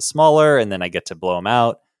Cyst is smaller, and then I get to blow them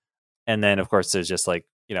out. And then, of course, there's just like,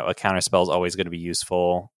 a counter spell is always going to be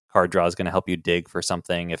useful. Card draw is going to help you dig for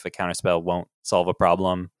something if a counter spell won't solve a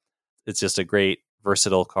problem. It's just a great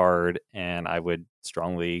versatile card, and I would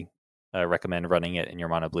strongly recommend running it in your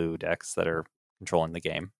mono blue decks that are controlling the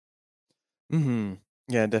game. Mm-hmm.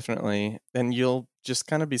 Yeah, definitely. And you'll just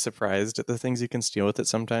kind of be surprised at the things you can steal with it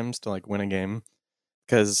sometimes to like win a game,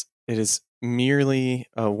 because it is merely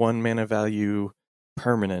a 1 mana value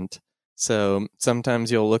permanent. So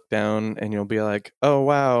sometimes you'll look down and you'll be like, oh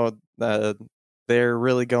wow, they're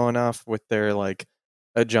really going off with their like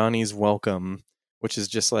a Johnny's Welcome, which is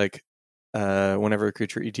just like whenever a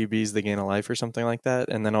creature ETBs, they gain a life or something like that.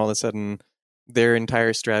 And then all of a sudden, their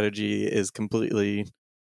entire strategy is completely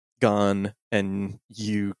gone and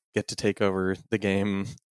you get to take over the game.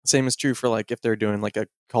 Same is true for like if they're doing like a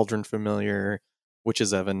Cauldron Familiar,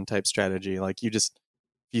 Witch's Oven type strategy. Like if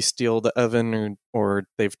you steal the oven or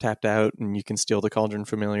they've tapped out and you can steal the Cauldron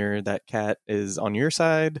Familiar, that cat is on your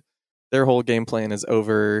side. Their whole game plan is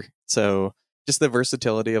over. So just the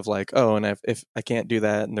versatility of like, oh, and if I can't do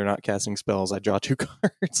that and they're not casting spells, I draw 2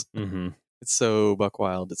 cards. Mm-hmm. It's so buck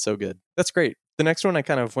wild. It's so good. That's great. The next one I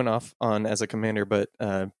kind of went off on as a commander, but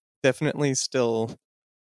definitely still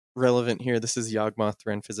relevant here. This is Yawgmoth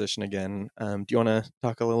Ren Physician again. Do you want to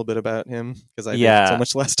talk a little bit about him? Because I did so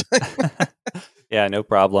much last time. Yeah, no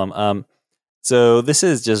problem. So this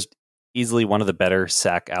is just easily one of the better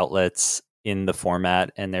sack outlets in the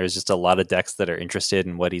format, and there's just a lot of decks that are interested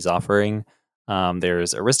in what he's offering.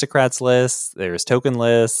 There's aristocrats lists, there's token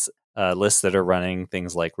lists, lists that are running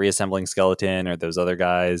things like Reassembling Skeleton or those other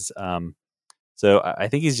guys. So I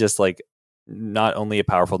think he's just like not only a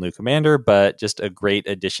powerful new commander, but just a great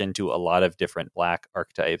addition to a lot of different black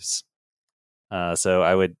archetypes. So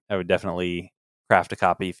I would definitely craft a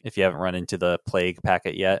copy if you haven't run into the Plague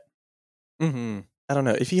packet yet. Mm-hmm. I don't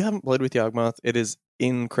know. If you haven't played with Yawgmoth, it is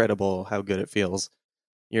incredible how good it feels.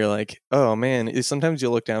 You're like, oh man. Sometimes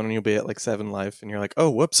you'll look down and you'll be at like 7 life, and you're like, oh,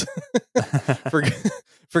 whoops, forgot.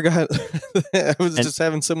 Forgot. I was just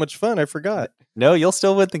having so much fun. I forgot. No, you'll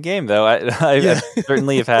still win the game though. I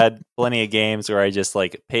certainly have had plenty of games where I just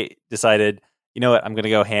like decided, you know what, I'm going to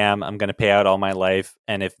go ham. I'm going to pay out all my life,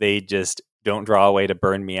 and if they just don't draw a way to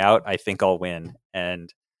burn me out, I think I'll win.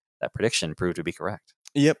 And that prediction proved to be correct.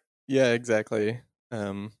 Yep. Yeah, exactly.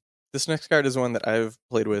 This next card is one that I've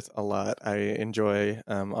played with a lot. I enjoy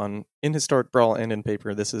in Historic Brawl and in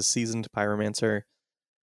paper. This is Seasoned Pyromancer.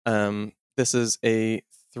 This is a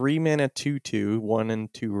 3-mana 2/2, 1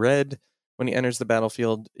 and 2 red. When he enters the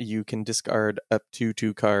battlefield, you can discard up to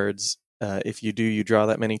 2 cards. If you do, you draw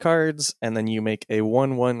that many cards, and then you make a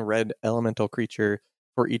 1/1 red elemental creature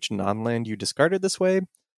for each non-land you discarded this way.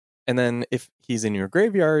 And then if he's in your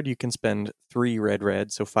graveyard, you can spend 3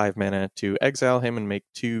 red, so 5 mana to exile him and make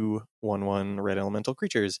 2 1/1 red elemental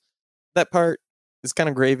creatures. That part is kind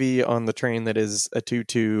of gravy on the train that is a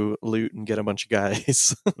 2/2 loot and get a bunch of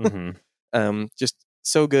guys. Just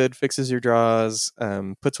so good, fixes your draws,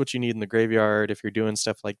 puts what you need in the graveyard if you're doing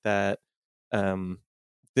stuff like that,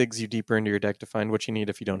 digs you deeper into your deck to find what you need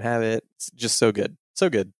if you don't have it. It's just so good. So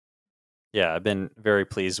good. Yeah, I've been very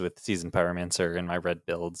pleased with Seasoned Pyromancer in my red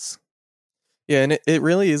builds. Yeah, and it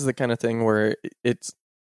really is the kind of thing where it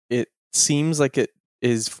seems like it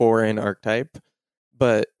is for an archetype,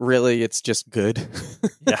 but really it's just good.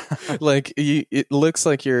 Yeah. Like it looks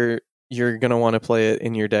like you're gonna want to play it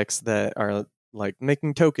in your decks that are like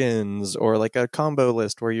making tokens or like a combo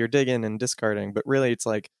list where you're digging and discarding, but really it's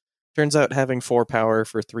like turns out having 4 power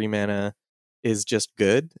for 3 mana is just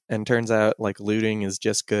good, and turns out like looting is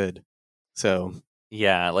just good. So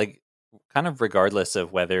yeah, like kind of regardless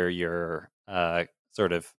of whether you're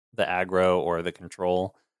sort of the aggro or the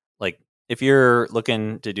control, like if you're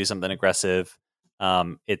looking to do something aggressive,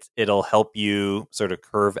 it'll help you sort of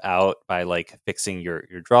curve out by like fixing your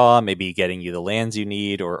draw, maybe getting you the lands you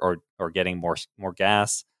need or getting more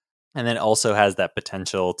gas, and then also has that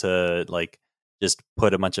potential to like just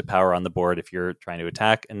put a bunch of power on the board if you're trying to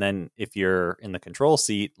attack. And then if you're in the control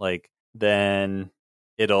seat, like then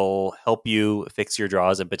it'll help you fix your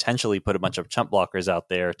draws and potentially put a bunch of chump blockers out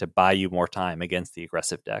there to buy you more time against the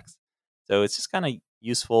aggressive decks. So it's just kind of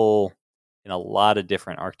useful in a lot of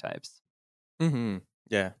different archetypes.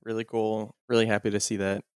 yeah, really cool. Really happy to see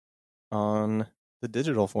that. on the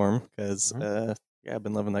digital form because yeah, I've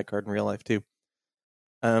been loving that card in real life too.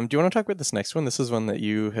 Do you want to talk about this next one? This is one that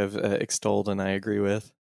you have extolled and I agree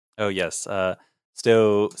with. Oh yes.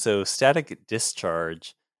 So Static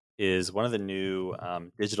Discharge is one of the new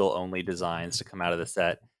digital only designs to come out of the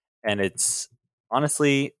set, and it's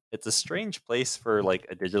honestly it's a strange place for like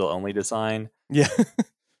a digital only design. Yeah.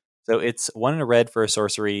 So it's 1 in a red for a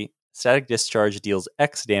sorcery. Static Discharge deals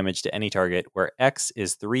X damage to any target, where X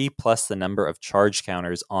is 3 plus the number of charge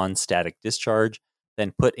counters on Static Discharge.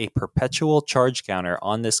 Then put a perpetual charge counter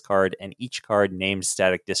on this card and each card named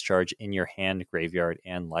Static Discharge in your hand, graveyard,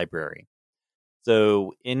 and library.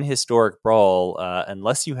 So in Historic Brawl,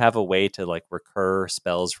 unless you have a way to like recur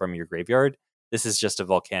spells from your graveyard, this is just a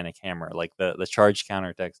Volcanic Hammer. Like the charge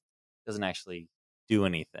counter text doesn't actually do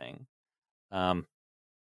anything.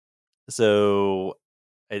 So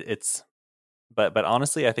it's but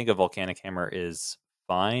honestly, I think a Volcanic Hammer is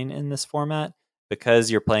fine in this format because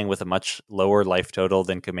you're playing with a much lower life total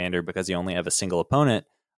than Commander because you only have a single opponent.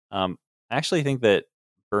 I actually think that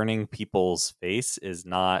burning people's face is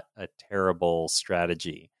not a terrible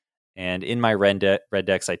strategy. And in my red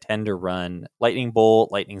decks, I tend to run Lightning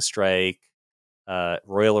Bolt, Lightning Strike,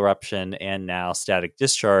 Royal Eruption, and now Static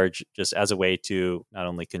Discharge, just as a way to not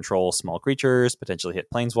only control small creatures, potentially hit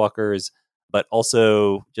planeswalkers, but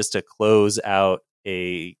also just to close out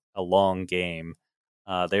a long game.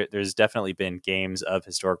 There's definitely been games of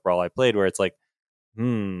Historic Brawl I played where it's like,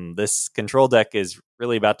 this control deck is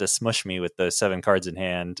really about to smush me with those 7 cards in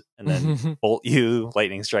hand, and then bolt you,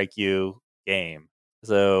 lightning strike you, game.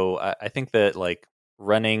 So I think that like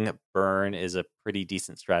running burn is a pretty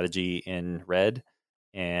decent strategy in red,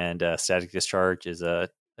 and Static Discharge is a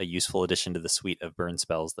useful addition to the suite of burn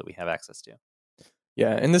spells that we have access to.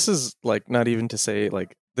 Yeah, and this is like not even to say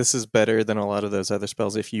like this is better than a lot of those other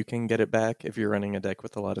spells if you can get it back if you're running a deck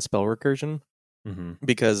with a lot of spell recursion.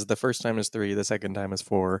 Because the first time is 3, the second time is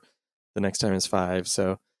 4, the next time is 5.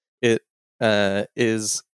 So it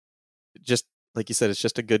is just like you said, it's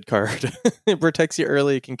just a good card. It protects you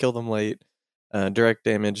early, you can kill them late. Direct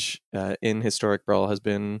damage in Historic Brawl has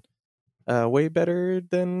been way better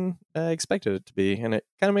than I expected it to be, and it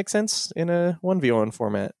kind of makes sense in a 1v1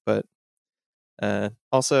 format, but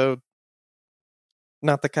also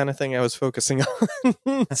not the kind of thing I was focusing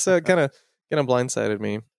on. So it kind of blindsided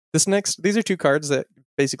me. These are 2 cards that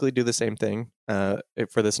basically do the same thing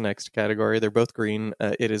for this next category. They're both green.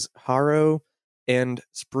 It is Harrow and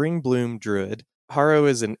Springbloom Druid. Harrow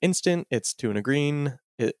is an instant. It's 2 and a green.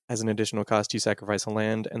 It has an additional cost. You sacrifice a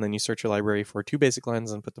land, and then you search your library for 2 basic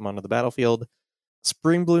lands and put them onto the battlefield.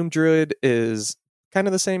 Springbloom Druid is kind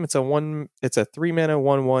of the same. It's a 3 mana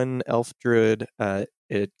 1/1 elf druid.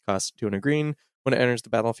 It costs 2 and a green. When it enters the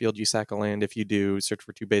battlefield, you sack a land. If you do, search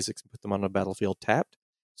for 2 basics and put them on the battlefield tapped.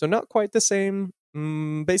 So not quite the same,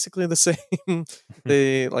 basically the same.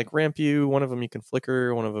 They like ramp you. One of them you can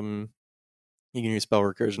flicker. One of them you can use spell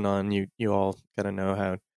recursion on. You all kind of know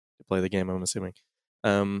how to play the game, I'm assuming.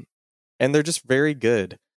 And they're just very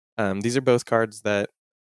good. These are both cards that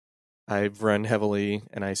I've run heavily,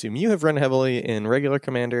 and I assume you have run heavily in regular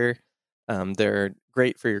Commander. They're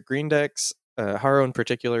great for your green decks. Harrow in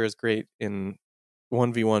particular is great in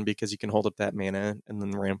 1v1 because you can hold up that mana and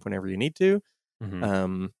then ramp whenever you need to.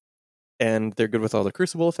 And they're good with all the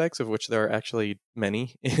Crucible effects, of which there are actually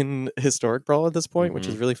many in Historic Brawl at this point, which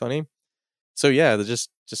is really funny. So yeah, just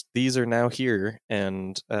these are now here,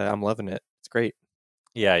 and I'm loving it. It's great.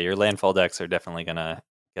 Yeah, your landfall decks are definitely gonna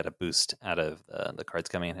get a boost out of the cards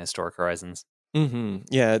coming in Historic Horizons.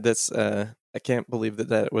 Yeah, that's I can't believe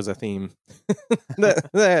that was a theme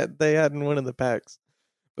that they had in one of the packs,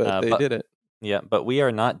 but they did it. Yeah, but we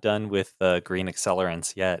are not done with the green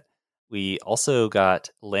accelerants yet. We also got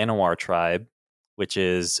Llanowar Tribe, which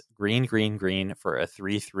is green for a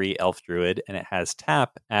 3/3 elf druid, and it has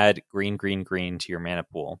tap, add green to your mana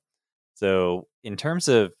pool. So in terms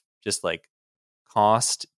of just like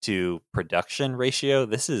cost to production ratio,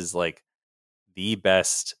 this is like the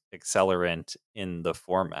best accelerant in the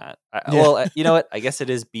format. Well, you know what? I guess it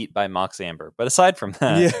is beat by Mox Amber, but aside from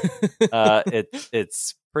that,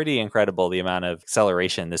 it's pretty incredible the amount of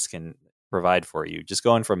acceleration this can provide for you. Just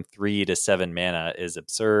going from 3 to 7 mana is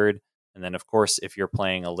absurd. And then, of course, if you're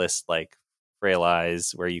playing a list like Frail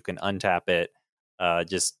Eyes where you can untap it,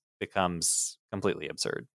 just becomes completely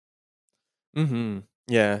absurd.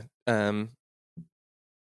 Yeah. I'm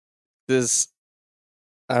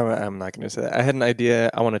not going to say that. I had an idea.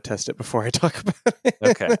 I want to test it before I talk about it.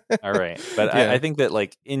 Okay. All right. But yeah. I think that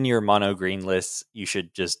like in your mono green lists, you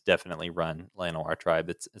should just definitely run Llanowar Tribe.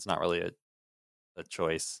 It's not really a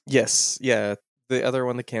choice. Yes. Yeah. the other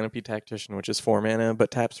one, the Canopy Tactician, which is 4 mana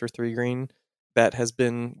but taps for 3 green. That has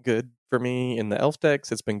been good for me in the elf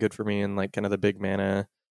decks. It's been good for me in like kind of the big mana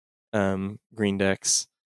green decks.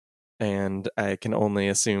 And I can only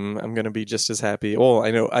assume I'm going to be just as happy. Well,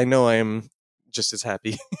 I know I am just as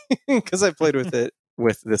happy because I played with it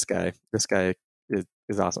with this guy. This guy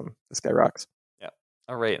is awesome. This guy rocks. Yeah.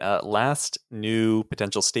 All right. Last new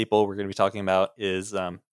potential staple we're going to be talking about is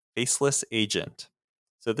Faceless Agent.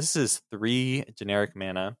 So this is 3 generic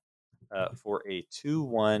mana for a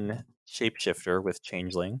 2/1 shapeshifter with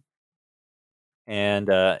Changeling. And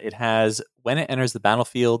it has, when it enters the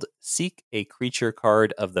battlefield, seek a creature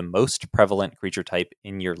card of the most prevalent creature type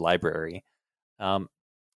in your library.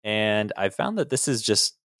 And I found that this is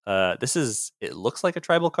just, it looks like a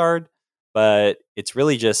tribal card, but it's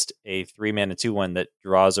really just a 3 mana 2/1 that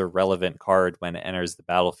draws a relevant card when it enters the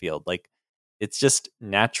battlefield. Like, it's just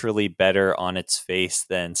naturally better on its face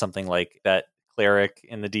than something like that cleric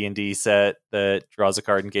in the D&D set that draws a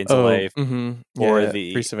card and gains a life. Or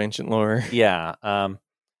the Priest of Ancient Lore. Yeah. So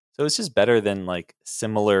it's just better than like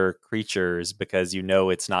similar creatures because you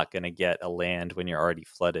know it's not going to get a land when you're already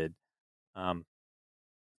flooded. And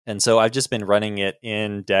so I've just been running it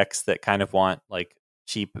in decks that kind of want like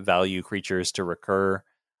cheap value creatures to recur.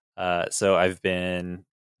 So I've been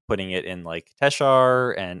putting it in like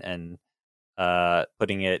Teshar and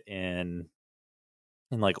putting it in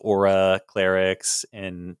like Aura clerics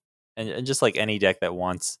and just like any deck that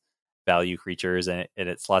wants value creatures, and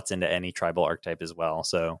it slots into any tribal archetype as well.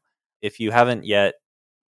 So if you haven't yet,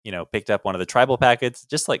 picked up one of the tribal packets,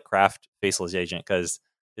 just like craft Faceless Agent because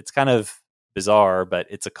it's kind of bizarre, but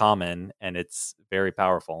it's a common and it's very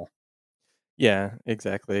powerful. Yeah,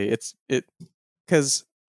 exactly. It because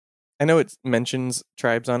I know it mentions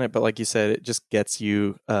tribes on it, but like you said, it just gets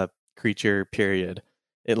you a creature, period.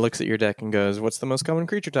 It looks at your deck and goes, what's the most common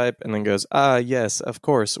creature type? And then goes, yes, of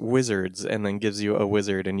course, wizards. And then gives you a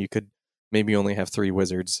wizard, and you could maybe only have 3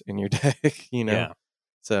 wizards in your deck, Yeah.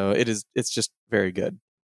 So it's just very good.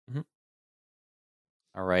 Mm-hmm.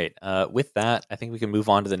 All right. With that, I think we can move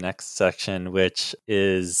on to the next section, which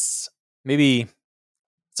is maybe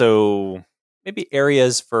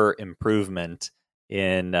areas for improvement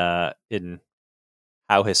in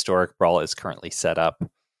how Historic Brawl is currently set up.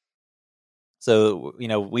 So,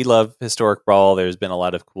 we love Historic Brawl. There's been a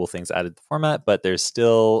lot of cool things added to the format, but it's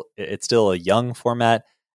still a young format,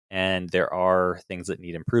 and there are things that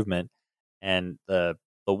need improvement. And the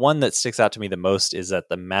one that sticks out to me the most is that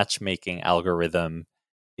the matchmaking algorithm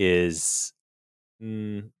is,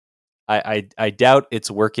 I doubt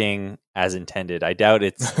it's working as intended. I doubt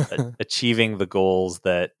it's achieving the goals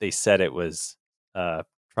that they said it was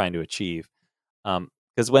trying to achieve.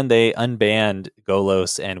 Because when they unbanned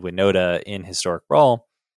Golos and Winota in Historic Brawl,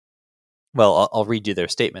 well, I'll read you their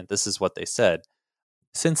statement. This is what they said.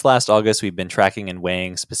 Since last August, we've been tracking and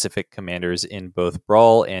weighing specific commanders in both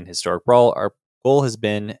Brawl and Historic Brawl. Our goal has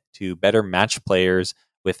been to better match players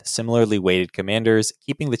with similarly weighted commanders,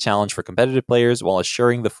 keeping the challenge for competitive players while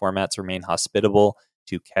assuring the formats remain hospitable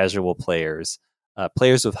to casual players.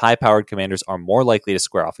 Players with high-powered commanders are more likely to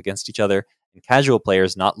square off against each other, and casual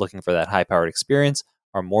players not looking for that high-powered experience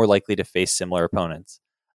are more likely to face similar opponents.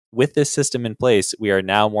 With this system in place, we are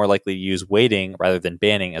now more likely to use weighting rather than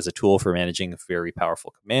banning as a tool for managing very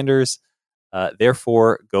powerful commanders.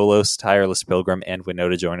 Therefore, Golos, Tireless Pilgrim, and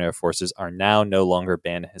Winota joining our forces are now no longer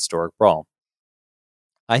banned in Historic Brawl.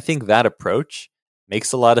 I think that approach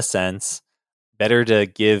makes a lot of sense. Better to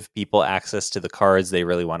give people access to the cards they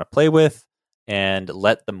really want to play with and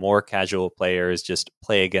let the more casual players just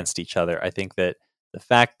play against each other. I think that the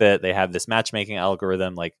fact that they have this matchmaking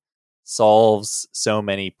algorithm like solves so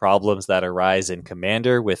many problems that arise in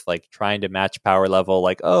Commander with like trying to match power level,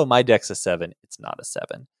 like, oh, my deck's a 7. It's not a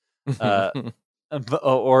 7.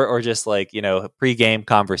 Or just like, pre-game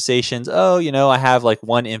conversations. Oh, I have like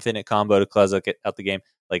one infinite combo to close out the game.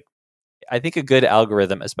 Like, I think a good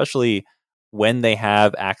algorithm, especially when they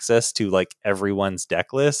have access to like everyone's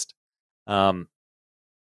deck list, and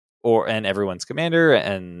everyone's commander,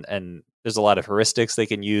 and there's a lot of heuristics they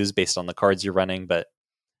can use based on the cards you're running. But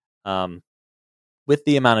with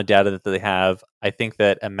the amount of data that they have, I think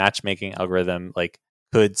that a matchmaking algorithm like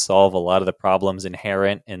could solve a lot of the problems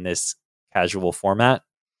inherent in this casual format.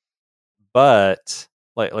 But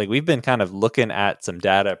like we've been kind of looking at some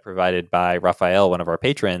data provided by Raphael, one of our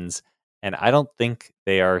patrons, and I don't think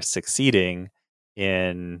they are succeeding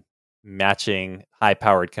in matching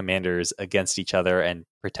high-powered commanders against each other and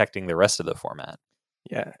protecting the rest of the format.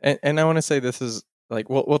 Yeah, and I want to say this is like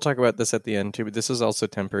we'll talk about this at the end too, but this is also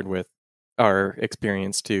tempered with our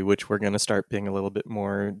experience too, which we're going to start being a little bit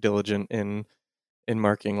more diligent in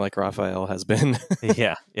marking like Raphael has been.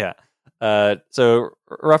 Yeah. So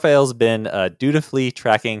Raphael's been dutifully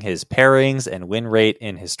tracking his pairings and win rate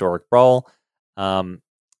in Historic Brawl.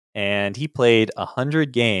 And he played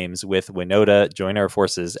 100 games with Winota join our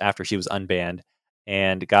forces after she was unbanned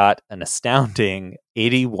and got an astounding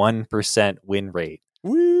 81% win rate.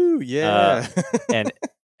 Woo, yeah. and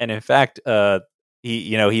in fact,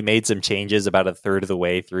 he made some changes about a third of the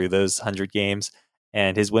way through those 100 games,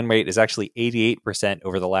 and his win rate is actually 88%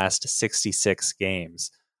 over the last 66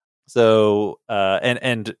 games. So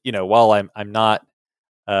while I'm not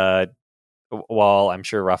while I'm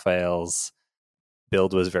sure Raphael's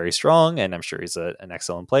build was very strong, and I'm sure he's an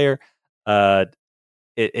excellent player,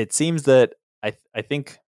 it seems that I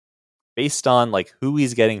think based on like who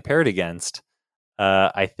he's getting paired against,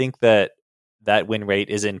 I think that win rate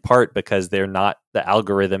is in part because the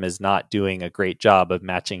algorithm is not doing a great job of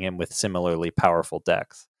matching him with similarly powerful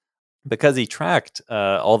decks. Because he tracked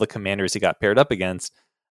all the commanders he got paired up against,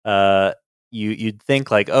 you'd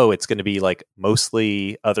think like, oh, it's going to be like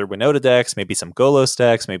mostly other Winota decks, maybe some Golos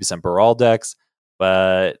decks, maybe some Baral decks,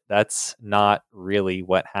 but that's not really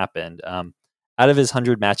what happened. Out of his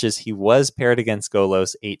 100 matches, he was paired against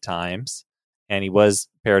Golos 8 times, and he was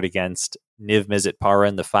paired against Niv Mizzet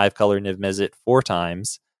Paran, the 5-color Niv Mizzet, 4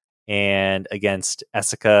 times, and against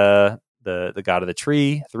Esika, the god of the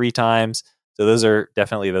tree, 3 times. So those are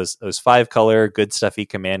definitely those 5-color good stuffy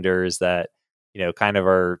commanders that kind of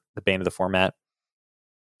are the bane of the format.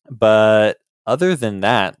 But other than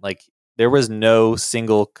that, like there was no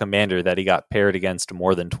single commander that he got paired against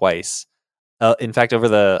more than twice. In fact, over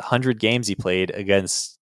the 100 games he played,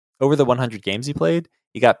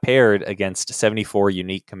 he got paired against 74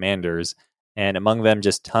 unique commanders, and among them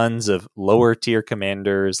just tons of lower tier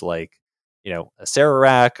commanders like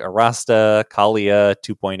Sararak, Arasta, Kalia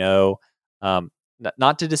 2.0.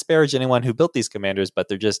 Not to disparage anyone who built these commanders, but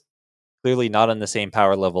they're just clearly not on the same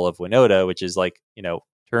power level of Winota, which is like,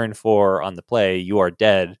 turn 4 on the play, you are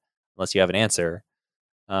dead unless you have an answer.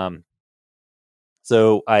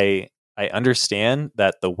 So I understand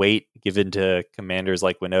that the weight given to commanders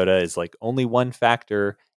like Winota is like only one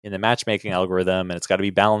factor in the matchmaking algorithm, and it's got to be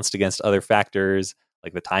balanced against other factors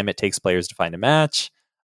like the time it takes players to find a match.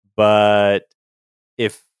 But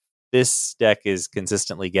if this deck is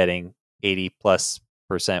consistently getting 80+%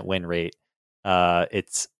 win rate,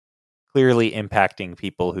 it's clearly impacting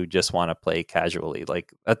people who just want to play casually.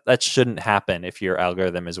 Like that shouldn't happen if your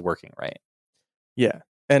algorithm is working right. Yeah.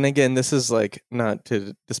 And again, this is like not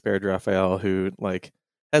to disparage Raphael, who like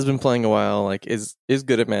has been playing a while, like is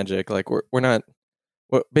good at Magic. Like we're not.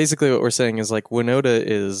 Basically, what we're saying is like Winota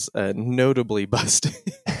is notably busted.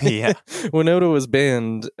 Yeah, Winota was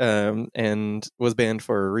banned, and was banned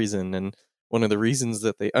for a reason. And one of the reasons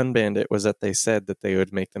that they unbanned it was that they said that they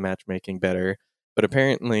would make the matchmaking better. But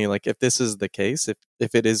apparently, like if this is the case,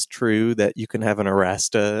 if it is true that you can have an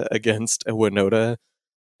Arasta against a Winota,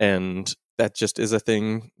 and that just is a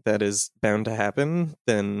thing that is bound to happen,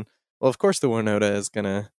 then well, of course the Winota is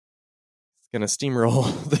gonna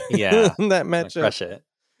steamroll that matchup. Crush it.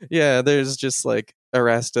 Yeah, there's just like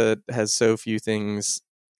Arasta has so few things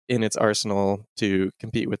in its arsenal to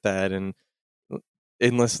compete with that, and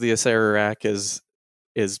unless the Acererak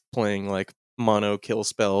is playing like mono kill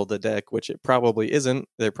spell the deck, which it probably isn't,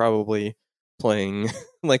 they're probably playing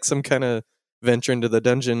like some kind of venture into the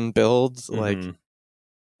dungeon build, Mm-hmm.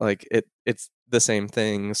 like it's the same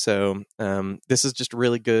thing. So this is just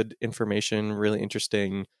really good information, really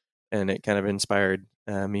interesting, and it kind of inspired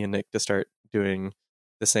me and Nick to start doing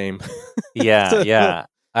the same. Yeah.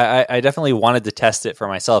 I definitely wanted to test it for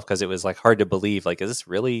myself because it was like hard to believe. Like, is this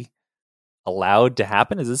really allowed to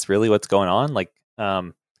happen? Is this really what's going on? Like,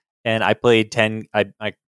 and I played 10.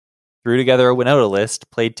 I threw together a Winota list,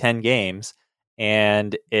 played 10 games,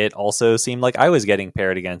 and it also seemed like I was getting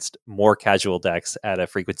paired against more casual decks at a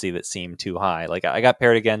frequency that seemed too high. Like I got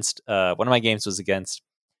paired against one of my games was against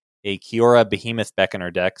a Kiora Behemoth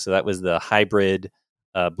Beckoner deck. So that was the hybrid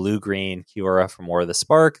blue-green Kiora from War of the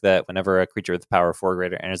Spark that whenever a creature with power 4 or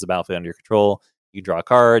greater enters the battlefield under your control, you draw a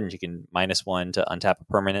card and you can -1 to untap a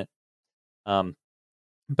permanent.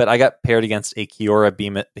 But I got paired against a Kiora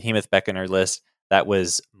Behemoth Beckoner list that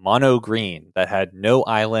was mono green, that had no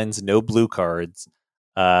islands, no blue cards,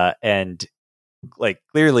 and like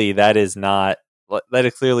clearly that is not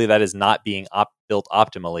being built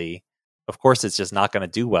optimally. Of course, it's just not going to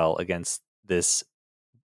do well against this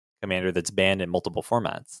commander that's banned in multiple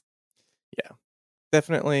formats. Yeah,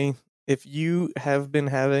 definitely. If you have been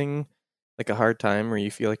having like a hard time, or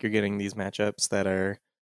you feel like you're getting these matchups that are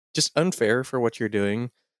just unfair for what you're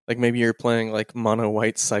doing, like maybe you're playing like mono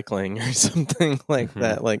white cycling or something like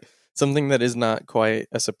that, like something that is not quite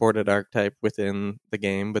a supported archetype within the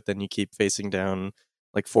game, but then you keep facing down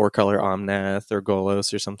like 4-color Omnath or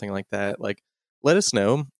Golos or something like that. Like, let us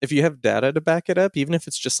know if you have data to back it up, even if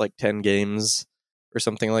it's just like 10 games or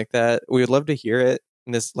something like that. We would love to hear it.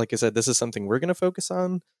 And this, like I said, this is something we're going to focus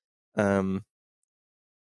on.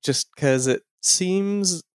 Just because it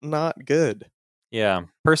seems not good. Yeah.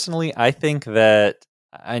 Personally, I think that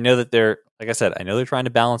I know that they're, like I said, I know they're trying to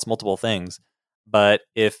balance multiple things, but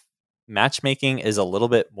if matchmaking is a little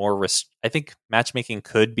bit more, I think matchmaking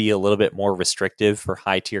could be a little bit more restrictive for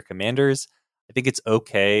high tier commanders. I think it's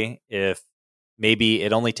okay if maybe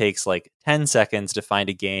it only takes like 10 seconds to find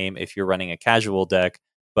a game if you're running a casual deck,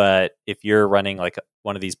 but if you're running like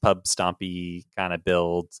one of these pub stompy kind of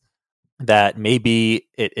builds, that maybe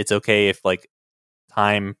it's okay if like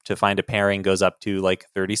time to find a pairing goes up to like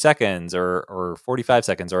 30 seconds or 45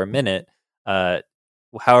 seconds or a minute,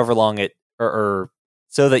 however long it, or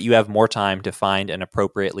so that you have more time to find an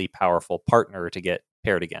appropriately powerful partner to get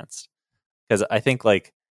paired against. Because I think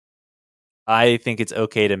it's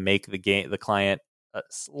okay to make the client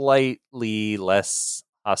slightly less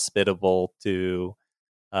hospitable to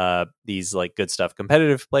these like good stuff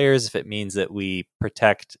competitive players if it means that we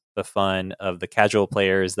protect the fun of the casual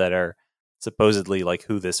players that are supposedly like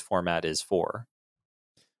who this format is for.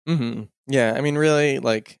 Yeah, I mean, really,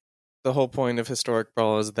 like the whole point of Historic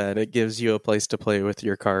Brawl is that it gives you a place to play with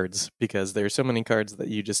your cards, because there's so many cards that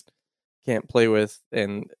you just can't play with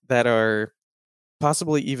and that are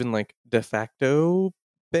possibly even like de facto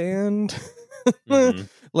banned.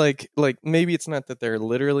 like maybe it's not that they're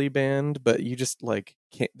literally banned, but you just like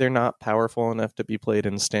can't, they're not powerful enough to be played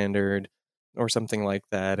in standard or something like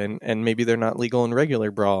that, and maybe they're not legal in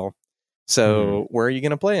regular Brawl. So where are you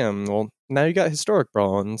going to play them? Well, now you got Historic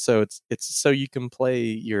Brawl, and so it's so you can play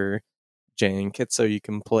your jank. It's so you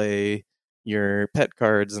can play your pet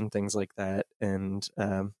cards and things like that. And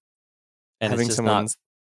having it's just someone's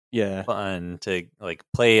not fun to like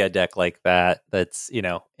play a deck like that. That's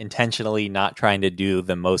intentionally not trying to do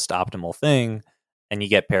the most optimal thing, and you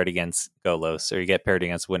get paired against Golos or you get paired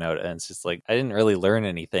against Winota, and it's just like I didn't really learn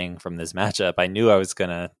anything from this matchup. I knew I was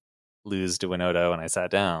gonna lose to Winota when I sat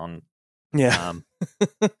down. Yeah.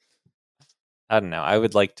 I don't know. I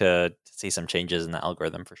would like to see some changes in the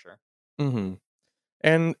algorithm for sure. Mm-hmm.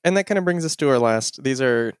 And that kind of brings us to our last. These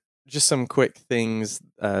are just some quick things,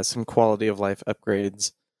 some quality of life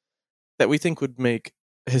upgrades that we think would make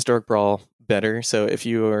Historic Brawl better. So if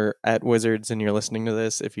you are at Wizards and you're listening to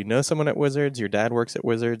this, if you know someone at Wizards, your dad works at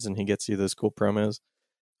Wizards and he gets you those cool promos.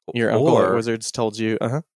 Your uncle at Wizards told you,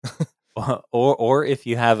 or if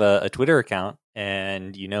you have a Twitter account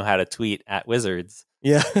and you know how to tweet at Wizards,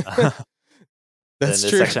 yeah, then this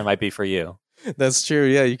section might be for you. That's true.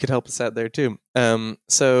 Yeah, you could help us out there too.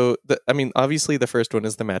 So obviously the first one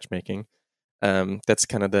is the matchmaking. That's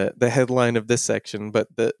kind of the headline of this section, but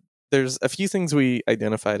there's a few things we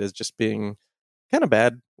identified as just being kind of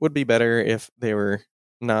bad. Would be better if they were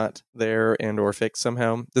not there and or fixed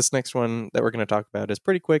somehow. This next one that we're going to talk about is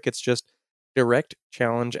pretty quick. It's just direct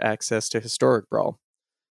challenge access to Historic Brawl.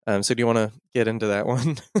 So do you want to get into that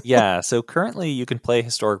one? Yeah, so currently you can play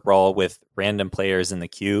Historic Brawl with random players in the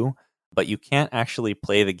queue, but you can't actually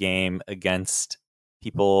play the game against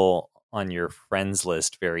people on your friends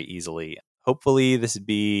list very easily. Hopefully this would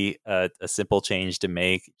be a simple change to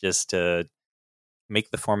make, just to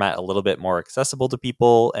make the format a little bit more accessible to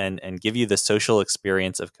people and give you the social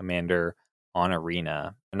experience of Commander on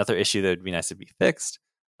Arena. Another issue that would be nice to be fixed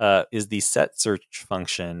is the set search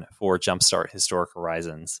function for Jumpstart Historic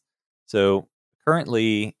Horizons. So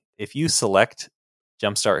currently, if you select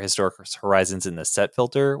Jumpstart Historic Horizons in the set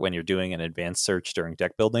filter when you're doing an advanced search during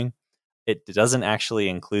deck building, it doesn't actually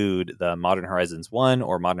include the Modern Horizons 1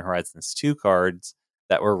 or Modern Horizons 2 cards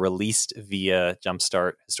that were released via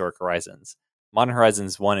Jumpstart Historic Horizons. Modern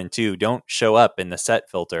Horizons 1 and 2 don't show up in the set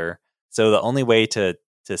filter, so the only way to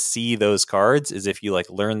see those cards is if you like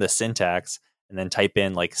learn the syntax and then type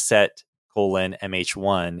in like set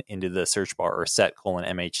 :MH1 into the search bar, or set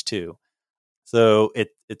 :MH2. So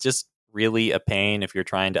it's just really a pain if you're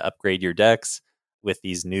trying to upgrade your decks with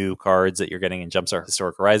these new cards that you're getting in Jumpstart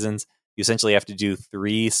Historic Horizons. You essentially have to do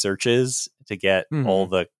 3 searches to get all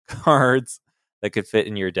the cards that could fit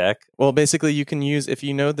in your deck. Well, basically you can use, if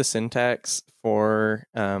you know the syntax for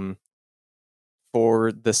the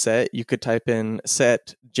set, you could type in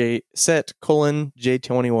set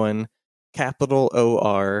 :J21 capital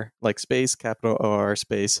OR, like space capital OR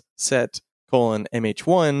space set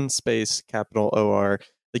 :MH1 space capital OR.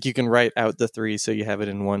 Like you can write out the 3 so you have it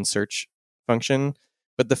in one search function.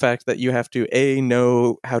 But the fact that you have to A,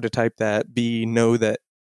 know how to type that, B, know that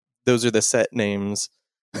those are the set names,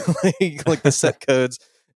 like the set codes.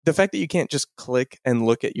 The fact that you can't just click and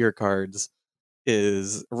look at your cards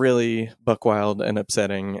is really buck wild and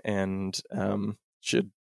upsetting, and you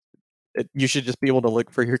should just be able to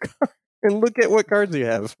look for your card and look at what cards you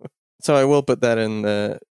have. So I will put that in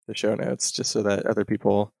the show notes just so that other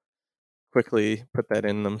people quickly put that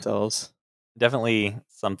in themselves. Definitely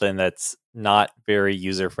something that's not very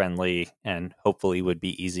user friendly and hopefully would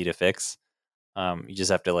be easy to fix. You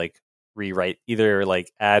just have to like rewrite, either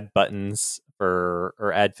like add buttons for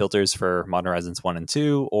or add filters for Modern Horizons 1 and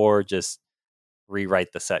 2, or just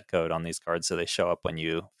rewrite the set code on these cards so they show up when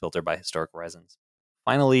you filter by Historic Horizons.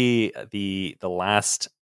 Finally, the last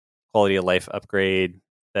quality of life upgrade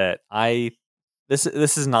that this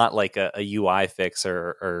is not like a UI fix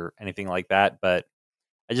or anything like that, but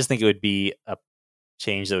I just think it would be a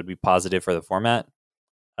change that would be positive for the format.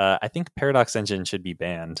 I think Paradox Engine should be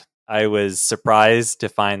banned. I was surprised to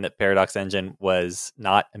find that Paradox Engine was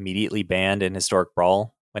not immediately banned in Historic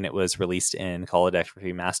Brawl when it was released in Holodeck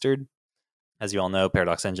Remastered. As you all know,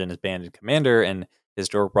 Paradox Engine is banned in Commander, and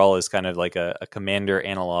Historic Brawl is kind of like a Commander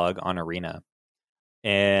analog on Arena.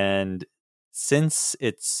 And since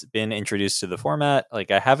it's been introduced to the format, like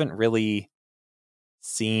I haven't really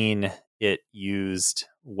seen it used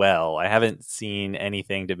well. I haven't seen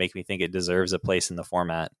anything to make me think it deserves a place in the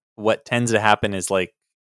format. What tends to happen is like,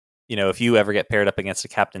 if you ever get paired up against a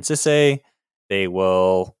Captain Sisay, they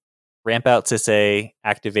will ramp out Sisay,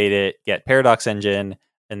 activate it, get Paradox Engine,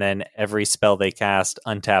 and then every spell they cast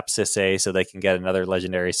untap Sisay so they can get another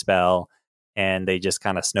legendary spell, and they just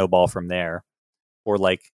kind of snowball from there. Or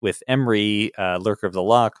like with Emry, Lurker of the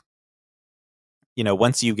Loch,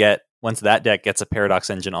 once that deck gets a Paradox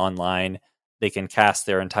Engine online, they can cast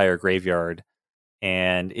their entire graveyard.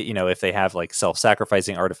 And, if they have like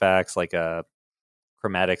self-sacrificing artifacts like a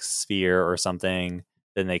Chromatic Sphere or something,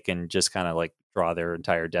 then they can just kind of like draw their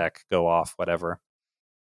entire deck, go off, whatever.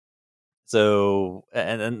 So,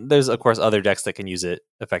 and then there's of course other decks that can use it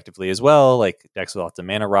effectively as well, like decks with lots of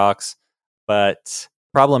mana rocks. But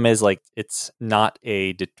problem is like it's not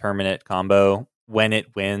a determinate combo. When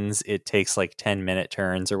it wins, it takes like 10-minute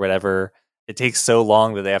turns or whatever. It takes so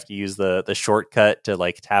long that they have to use the shortcut to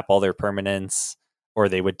like tap all their permanents, or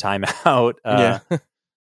they would time out.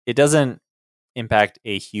 It doesn't impact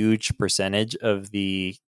a huge percentage of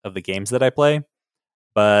the games that I play,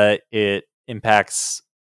 but it impacts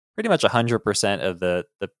pretty much 100% of the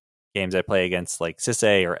games I play against like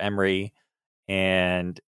Sisay or Emry,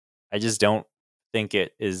 and I just don't think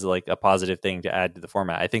it is like a positive thing to add to the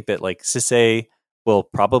format. I think that like Sisay will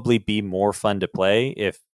probably be more fun to play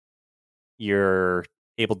if you're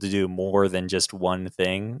able to do more than just one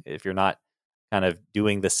thing, if you're not kind of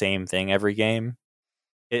doing the same thing every game.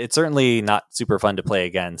 It's certainly not super fun to play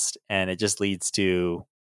against, and it just leads to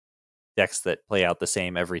decks that play out the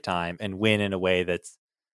same every time and win in a way that's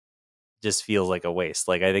just feels like a waste.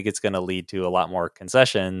 Like I think it's going to lead to a lot more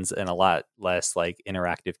concessions and a lot less like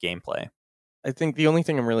interactive gameplay. I think the only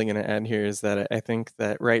thing I'm really going to add here is that I think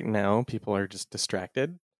that right now people are just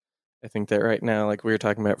distracted. I think that right now, like we were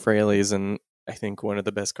talking about Freyalise, and I think one of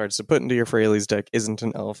the best cards to put into your Freyalise deck isn't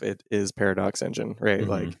an elf, it is Paradox Engine, right?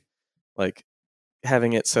 Mm-hmm. Like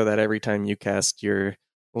having it so that every time you cast your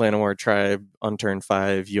Llanowar Tribe on turn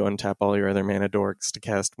 5, you untap all your other mana dorks to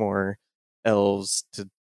cast more elves, to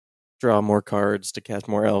draw more cards, to cast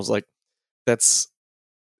more elves. Like that's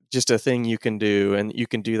just a thing you can do, and you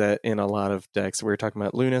can do that in a lot of decks. We were talking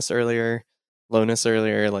about Lonis earlier.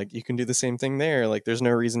 Like you can do the same thing there. Like there's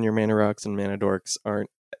no reason your mana rocks and mana dorks aren't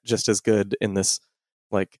just as good in this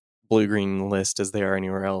like blue-green list as they are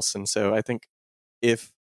anywhere else. And so I think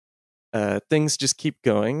if things just keep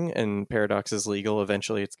going and Paradox is legal,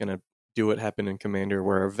 eventually it's going to do what happened in Commander,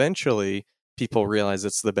 where eventually people realize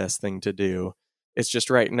it's the best thing to do. It's just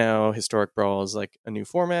right now, Historic Brawl is like a new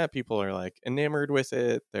format. People are like enamored with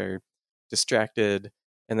it. They're distracted.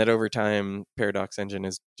 And that over time, Paradox Engine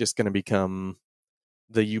is just going to become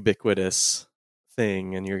the ubiquitous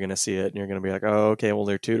thing. And you're going to see it and you're going to be like, oh, okay, well,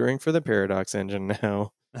 they're tutoring for the Paradox Engine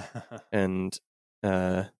now. And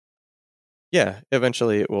yeah,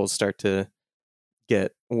 eventually it will start to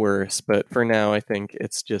get worse. But for now, I think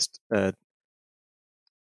it's just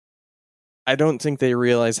I don't think they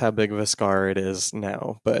realize how big of a scar it is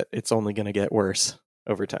now, but it's only going to get worse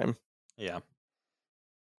over time. Yeah.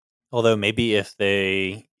 Although maybe if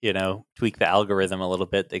they, tweak the algorithm a little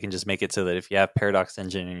bit, they can just make it so that if you have Paradox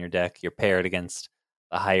Engine in your deck, you're paired against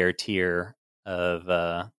a higher tier of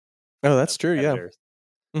oh, that's true, yeah.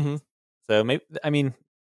 Mm-hmm. So maybe, I mean,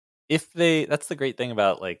 that's the great thing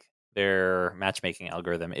about like their matchmaking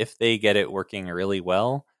algorithm. If they get it working really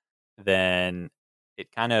well, then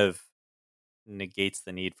it kind of negates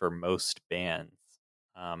the need for most bans,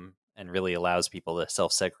 and really allows people to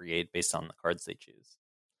self-segregate based on the cards they choose.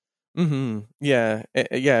 Yeah.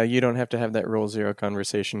 Yeah, you don't have to have that rule zero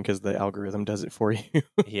conversation because the algorithm does it for you.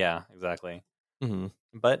 Yeah, exactly. hmm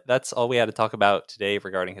But that's all we had to talk about today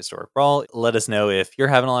regarding Historic Brawl. Let us know if you're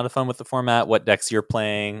having a lot of fun with the format, what decks you're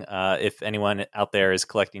playing. If anyone out there is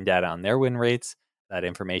collecting data on their win rates, that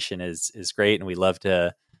information is great, and we love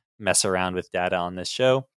to mess around with data on this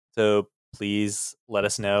show. So please let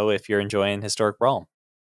us know if you're enjoying Historic Brawl.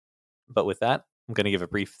 But with that, I'm going to give a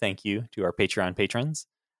brief thank you to our Patreon patrons.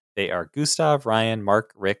 They are Gustav, Ryan,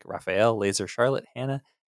 Mark, Rick, Raphael, Laser, Charlotte, Hannah,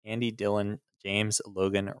 Andy, Dylan, James,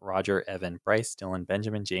 Logan, Roger, Evan, Bryce, Dylan,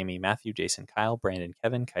 Benjamin, Jamie, Matthew, Jason, Kyle, Brandon,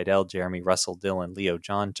 Kevin, Kydell, Jeremy, Russell, Dylan, Leo,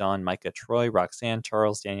 John, Micah, Troy, Roxanne,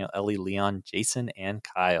 Charles, Daniel, Ellie, Leon, Jason, and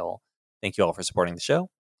Kyle. Thank you all for supporting the show.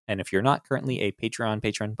 And if you're not currently a Patreon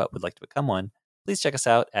patron but would like to become one, please check us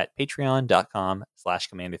out at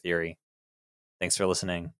patreon.com/Commander Theory. Thanks for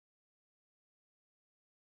listening.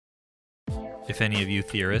 If any of you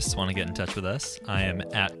theorists want to get in touch with us, I am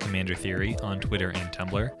at Commander Theory on Twitter and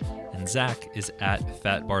Tumblr, and Zach is at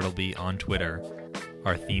Fat Bartleby on Twitter.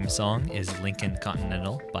 Our theme song is Lincoln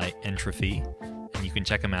Continental by Entropy, and you can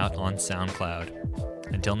check them out on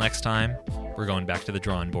SoundCloud. Until next time, we're going back to the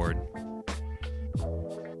drawing board.